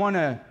 but I want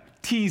to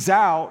tease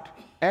out,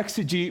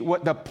 exegete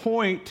what the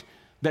point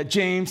that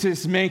James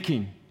is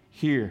making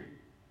here.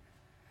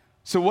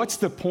 So what's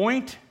the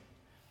point?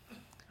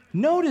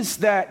 Notice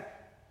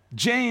that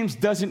James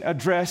doesn't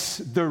address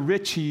the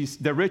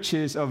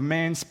riches of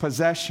man's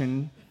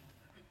possession,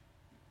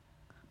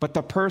 but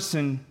the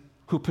person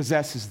who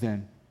possesses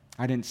them.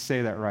 I didn't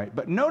say that right.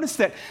 But notice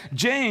that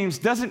James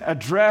doesn't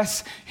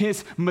address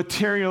his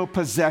material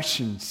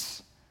possessions,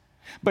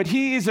 but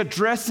he is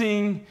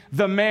addressing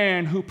the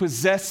man who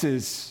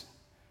possesses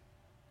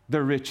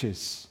the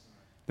riches,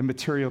 the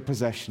material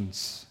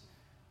possessions.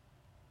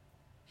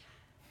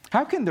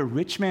 How can the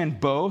rich man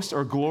boast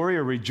or glory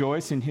or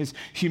rejoice in his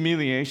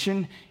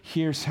humiliation?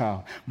 Here's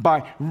how.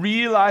 By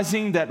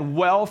realizing that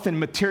wealth and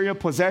material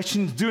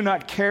possessions do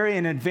not carry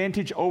an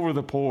advantage over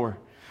the poor.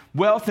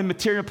 Wealth and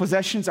material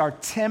possessions are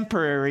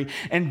temporary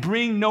and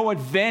bring no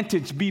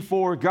advantage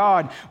before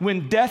God.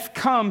 When death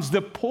comes,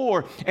 the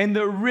poor and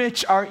the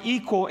rich are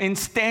equal in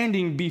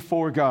standing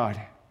before God.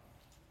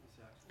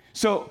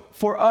 So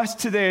for us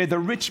today, the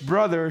rich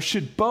brother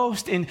should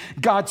boast in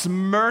God's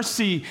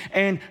mercy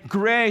and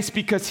grace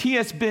because he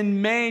has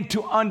been made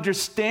to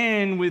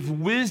understand with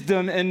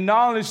wisdom and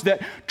knowledge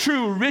that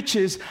true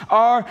riches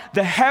are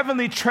the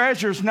heavenly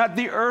treasures, not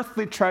the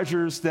earthly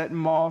treasures that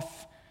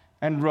moth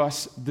and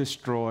rust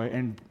destroy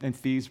and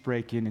thieves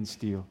break in and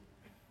steal.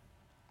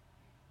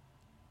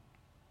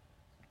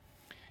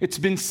 It's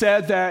been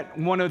said that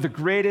one of the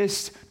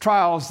greatest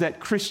trials that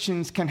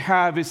Christians can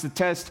have is the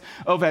test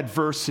of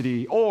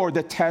adversity or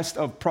the test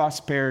of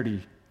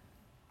prosperity.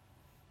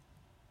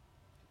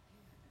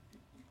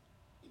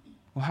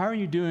 Well, how are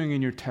you doing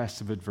in your test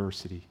of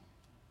adversity?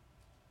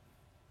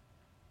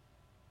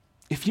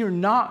 If you're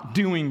not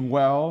doing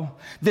well,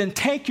 then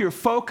take your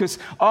focus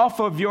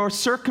off of your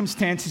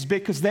circumstances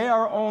because they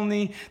are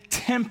only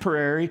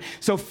temporary.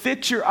 So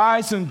fix your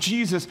eyes on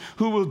Jesus,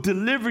 who will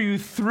deliver you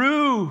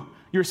through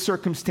your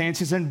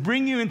circumstances and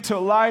bring you into a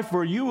life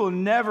where you will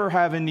never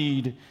have a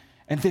need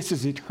And this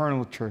is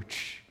eternal,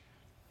 church.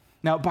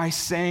 Now, by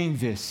saying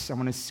this, I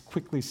want to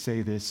quickly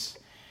say this.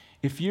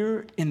 If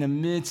you're in the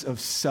midst of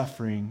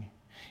suffering,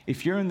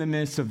 if you're in the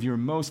midst of your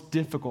most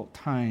difficult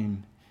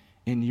time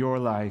in your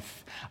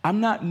life,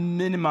 I'm not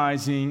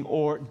minimizing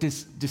or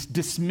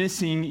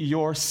dismissing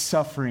your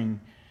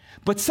suffering.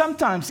 But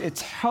sometimes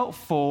it's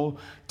helpful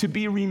to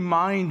be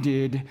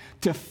reminded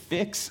to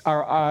fix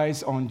our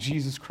eyes on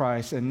Jesus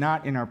Christ and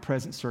not in our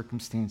present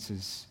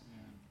circumstances.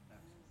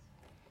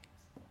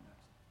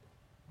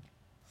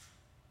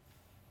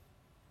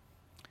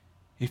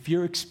 If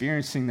you're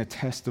experiencing the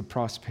test of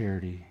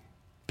prosperity,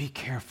 be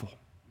careful.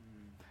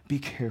 Be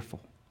careful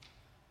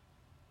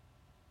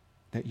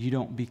that you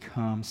don't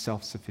become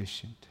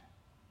self-sufficient.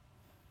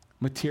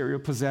 Material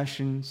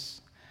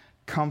possessions,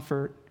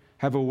 comfort,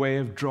 have a way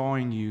of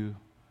drawing you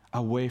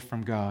away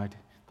from God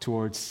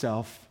towards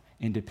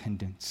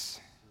self-independence.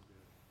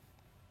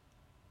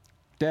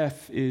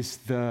 Death is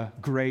the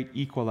great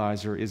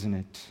equalizer, isn't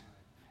it?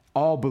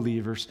 All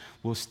believers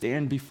will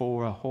stand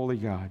before a holy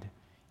God,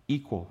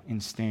 equal in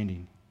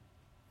standing.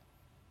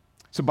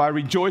 So by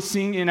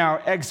rejoicing in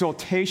our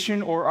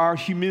exaltation or our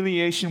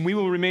humiliation, we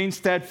will remain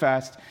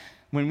steadfast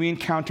when we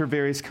encounter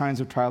various kinds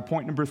of trial.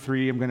 Point number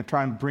 3, I'm going to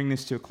try and bring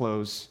this to a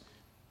close.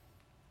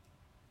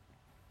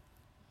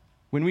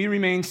 When we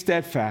remain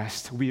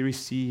steadfast, we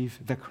receive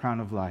the crown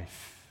of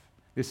life.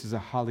 This is a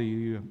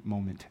hallelujah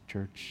moment,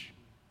 church.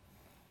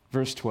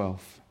 Verse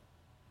 12.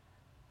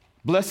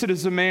 Blessed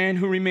is the man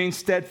who remains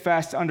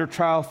steadfast under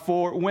trial,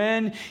 for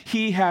when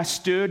he has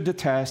stood the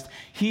test,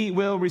 he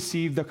will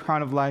receive the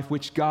crown of life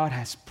which God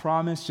has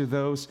promised to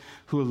those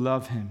who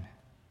love him.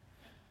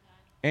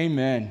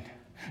 Amen.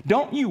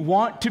 Don't you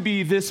want to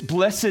be this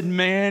blessed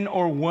man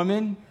or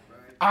woman?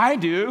 I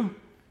do.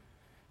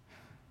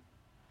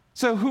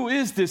 So who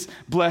is this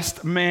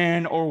blessed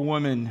man or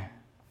woman?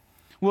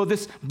 Well,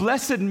 this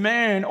blessed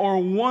man or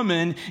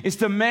woman is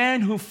the man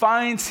who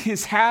finds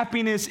his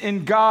happiness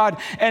in God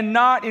and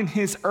not in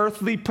his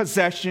earthly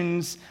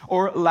possessions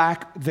or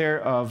lack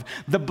thereof.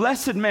 The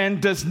blessed man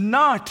does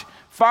not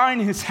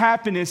find his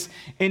happiness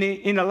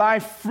in a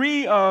life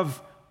free of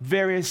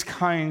various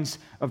kinds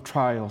of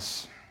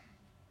trials.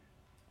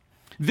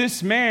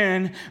 This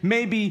man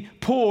may be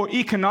poor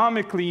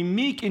economically,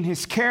 meek in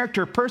his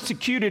character,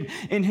 persecuted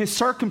in his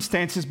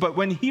circumstances, but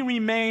when he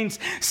remains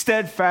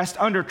steadfast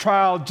under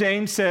trial,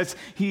 James says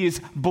he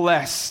is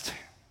blessed.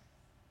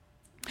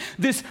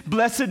 This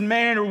blessed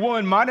man or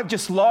woman might have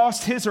just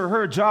lost his or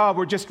her job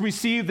or just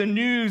received the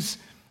news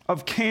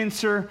of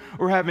cancer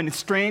or have an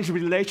estranged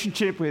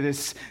relationship with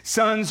his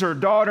sons or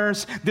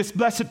daughters. This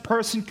blessed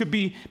person could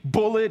be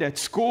bullied at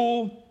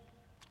school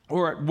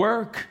or at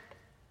work.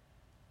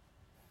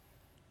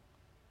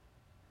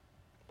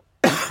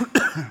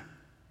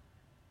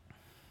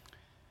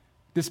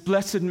 This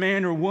blessed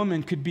man or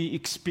woman could be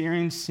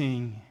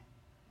experiencing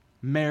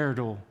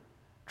marital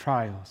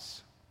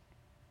trials.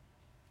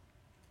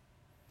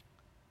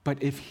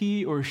 But if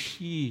he or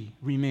she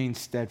remains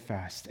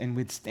steadfast and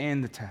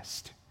withstand the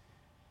test,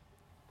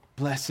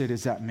 blessed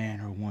is that man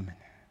or woman.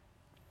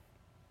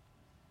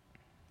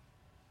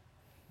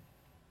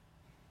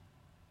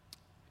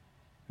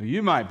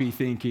 You might be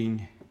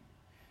thinking,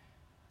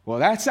 well,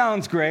 that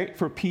sounds great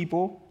for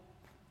people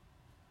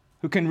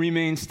who can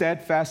remain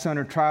steadfast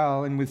under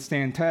trial and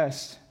withstand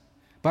tests,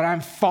 but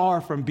I'm far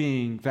from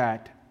being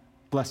that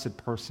blessed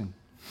person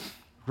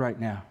right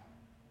now.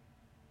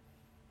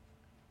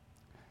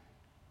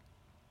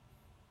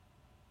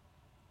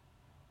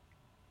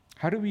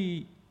 How do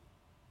we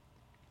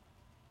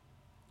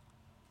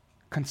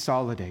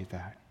consolidate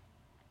that?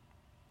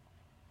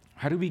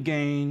 How do we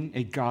gain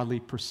a godly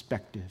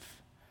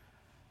perspective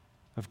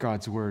of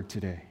God's word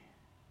today?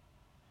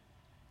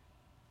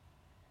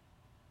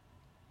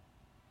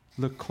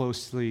 Look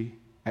closely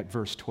at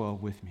verse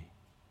 12 with me.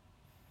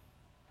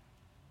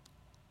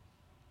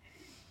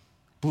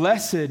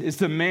 Blessed is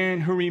the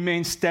man who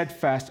remains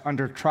steadfast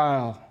under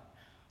trial,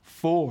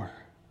 for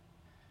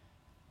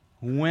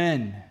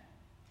when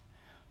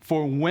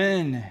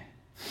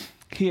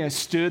he has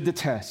stood the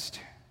test.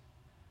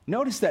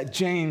 Notice that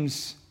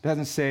James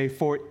doesn't say,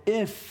 for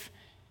if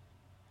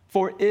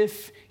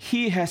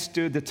he has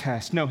stood the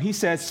test. No, he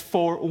says,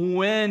 for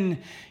when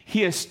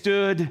he has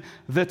stood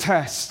the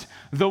test.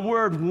 The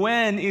word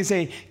when is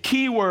a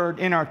key word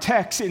in our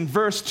text. In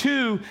verse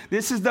 2,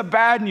 this is the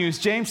bad news.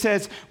 James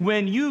says,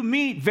 when you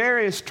meet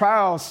various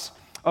trials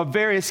of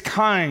various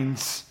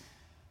kinds,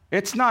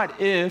 it's not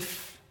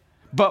if,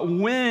 but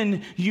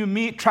when you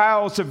meet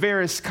trials of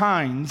various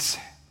kinds.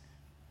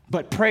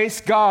 But praise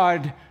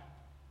God,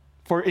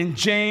 for in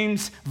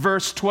James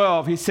verse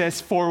 12, he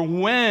says, for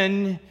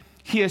when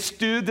he has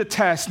stood the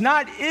test,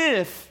 not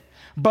if,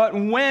 but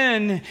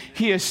when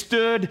he has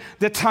stood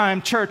the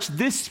time. Church,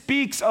 this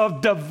speaks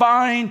of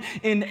divine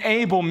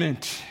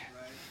enablement.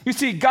 You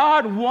see,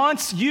 God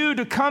wants you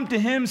to come to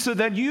him so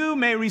that you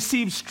may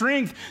receive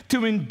strength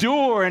to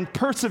endure and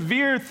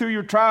persevere through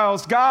your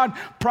trials. God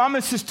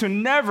promises to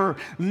never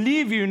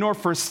leave you nor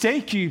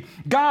forsake you.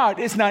 God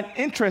is not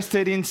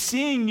interested in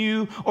seeing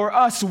you or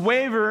us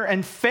waver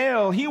and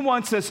fail. He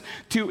wants us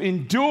to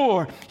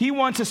endure. He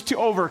wants us to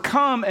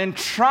overcome and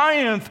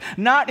triumph,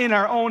 not in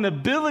our own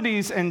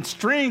abilities and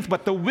strength,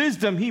 but the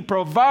wisdom he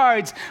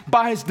provides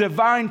by his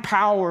divine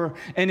power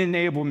and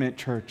enablement,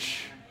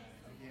 church.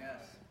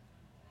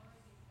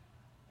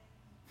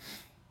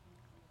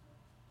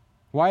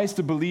 Why is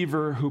the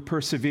believer who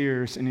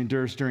perseveres and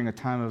endures during a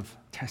time of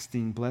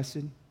testing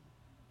blessed?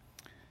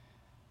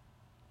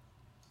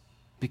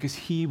 Because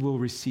he will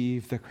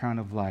receive the crown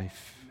of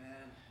life. Amen.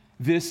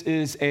 This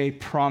is a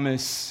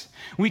promise.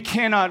 We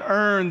cannot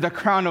earn the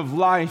crown of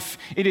life.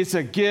 It is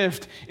a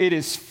gift. It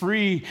is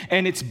free,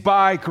 and it's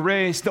by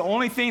grace. The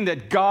only thing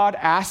that God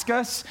asks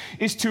us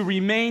is to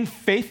remain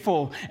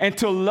faithful and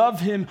to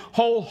love him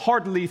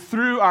wholeheartedly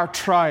through our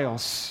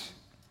trials.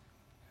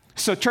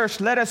 So, church,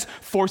 let us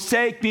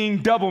forsake being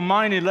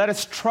double-minded. Let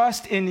us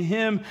trust in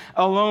him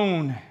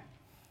alone. I'm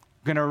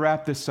going to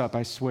wrap this up,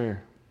 I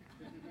swear.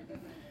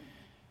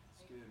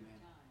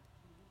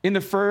 In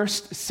the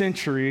first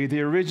century, the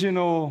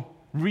original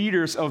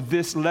readers of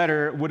this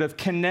letter would have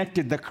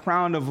connected the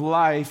crown of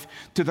life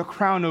to the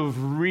crown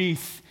of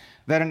wreath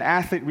that an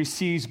athlete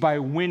receives by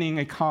winning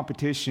a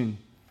competition.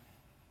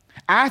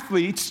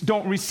 Athletes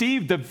don't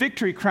receive the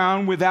victory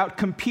crown without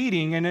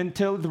competing and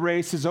until the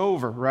race is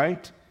over,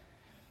 right?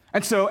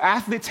 And so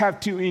athletes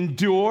have to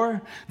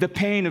endure the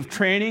pain of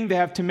training. They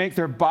have to make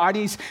their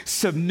bodies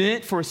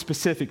submit for a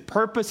specific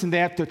purpose, and they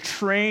have to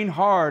train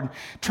hard,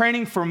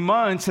 training for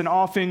months and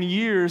often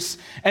years,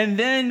 and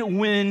then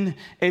win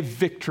a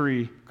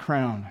victory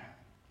crown.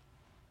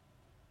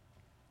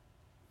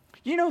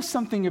 You know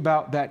something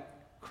about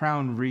that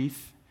crown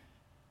wreath?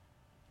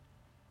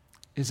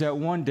 Is that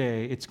one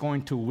day it's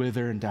going to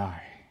wither and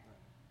die.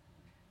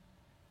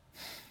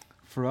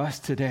 For us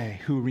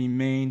today who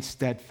remain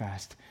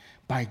steadfast,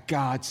 by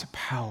God's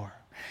power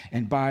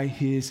and by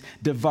his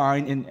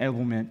divine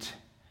enablement,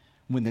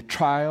 when the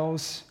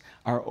trials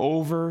are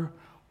over,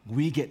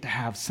 we get to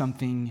have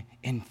something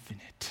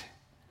infinite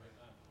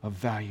of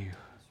value.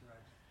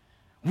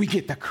 We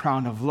get the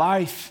crown of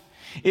life.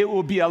 It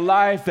will be a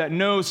life that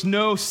knows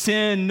no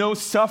sin, no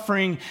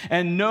suffering,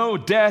 and no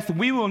death.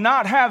 We will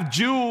not have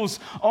jewels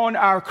on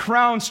our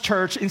crowns,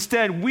 church.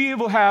 Instead, we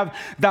will have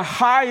the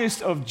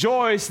highest of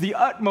joys, the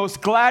utmost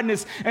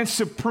gladness, and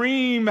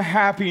supreme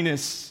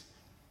happiness.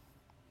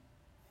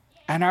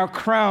 And our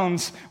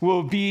crowns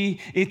will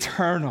be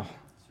eternal.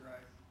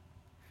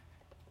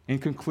 In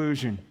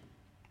conclusion,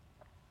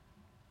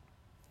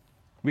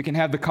 we can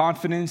have the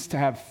confidence to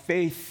have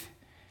faith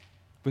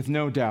with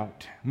no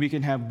doubt. We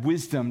can have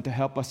wisdom to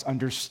help us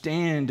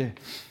understand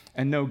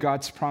and know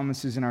God's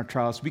promises in our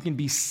trials. We can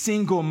be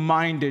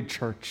single-minded,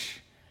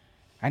 church,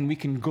 and we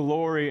can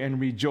glory and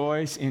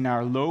rejoice in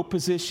our low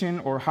position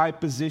or high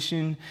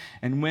position.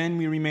 And when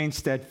we remain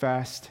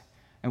steadfast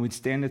and would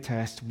stand the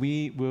test,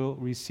 we will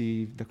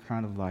receive the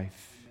crown of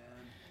life.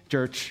 Amen.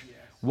 Church, yes.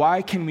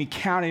 Why can we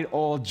count it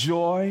all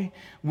joy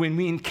when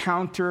we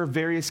encounter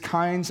various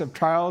kinds of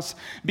trials?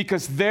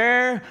 Because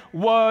there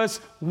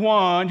was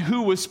one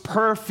who was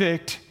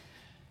perfect,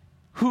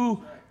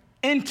 who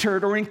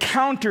entered or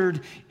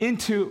encountered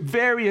into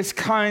various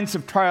kinds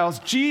of trials.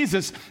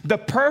 Jesus, the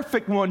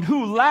perfect one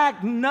who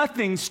lacked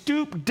nothing,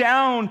 stooped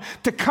down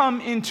to come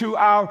into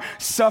our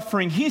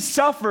suffering. He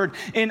suffered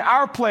in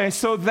our place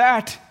so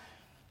that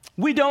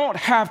we don't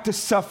have to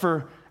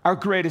suffer our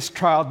greatest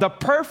trial. The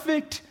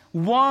perfect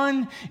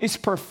one is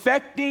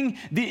perfecting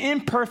the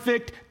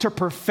imperfect to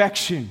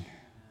perfection.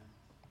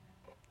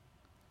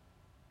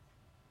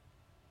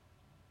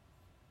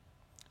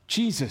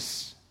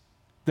 Jesus,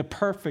 the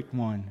perfect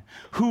one,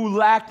 who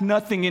lacked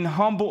nothing in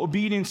humble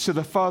obedience to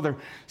the Father,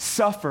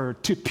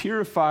 suffered to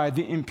purify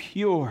the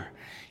impure.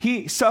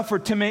 He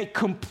suffered to make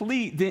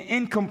complete the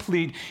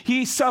incomplete.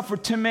 He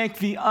suffered to make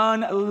the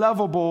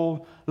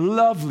unlovable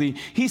lovely.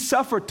 He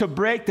suffered to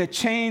break the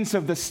chains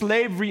of the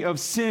slavery of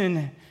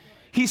sin.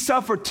 He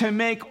suffered to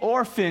make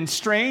orphans,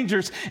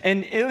 strangers,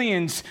 and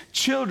aliens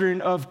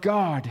children of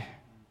God,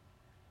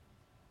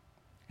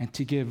 and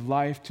to give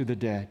life to the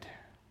dead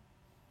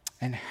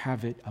and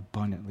have it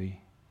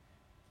abundantly.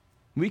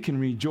 We can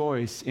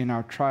rejoice in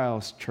our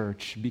trials,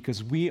 church,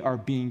 because we are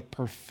being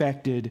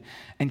perfected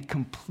and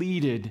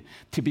completed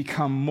to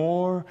become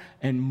more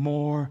and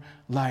more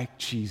like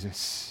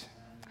Jesus.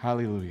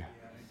 Hallelujah.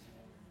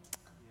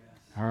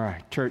 All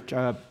right, church,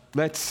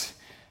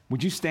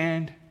 would you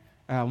stand?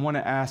 I want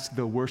to ask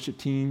the worship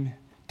team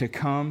to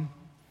come.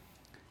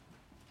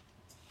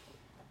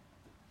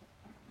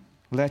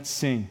 Let's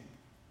sing.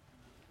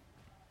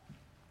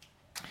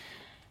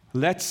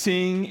 Let's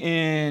sing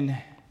in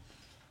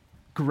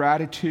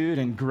gratitude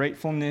and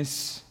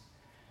gratefulness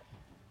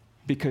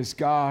because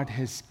God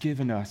has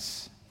given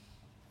us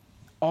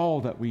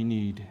all that we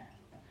need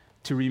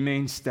to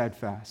remain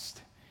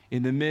steadfast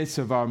in the midst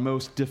of our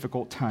most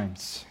difficult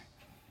times.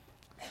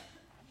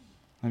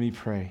 Let me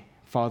pray.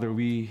 Father,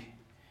 we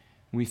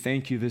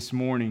thank you this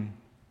morning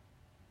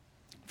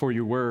for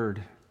your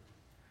word.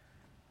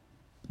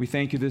 We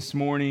thank you this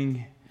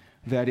morning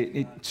that it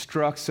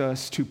instructs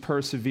us to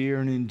persevere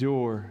and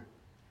endure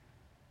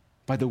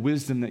by the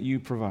wisdom that you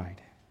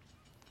provide.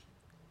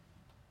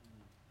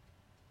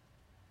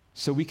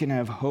 So we can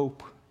have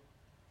hope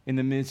in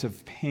the midst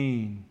of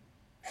pain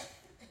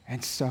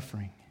and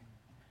suffering.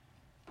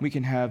 We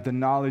can have the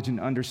knowledge and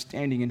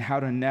understanding and how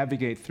to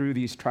navigate through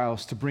these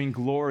trials to bring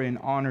glory and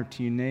honor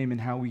to your name and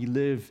how we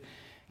live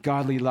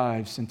godly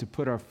lives and to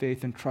put our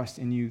faith and trust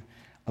in you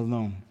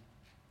alone.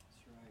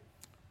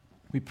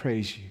 We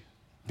praise you.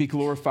 Be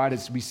glorified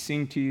as we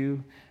sing to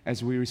you,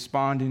 as we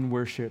respond in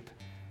worship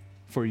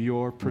for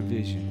your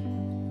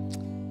provision.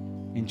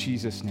 In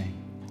Jesus' name,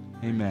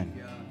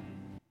 amen.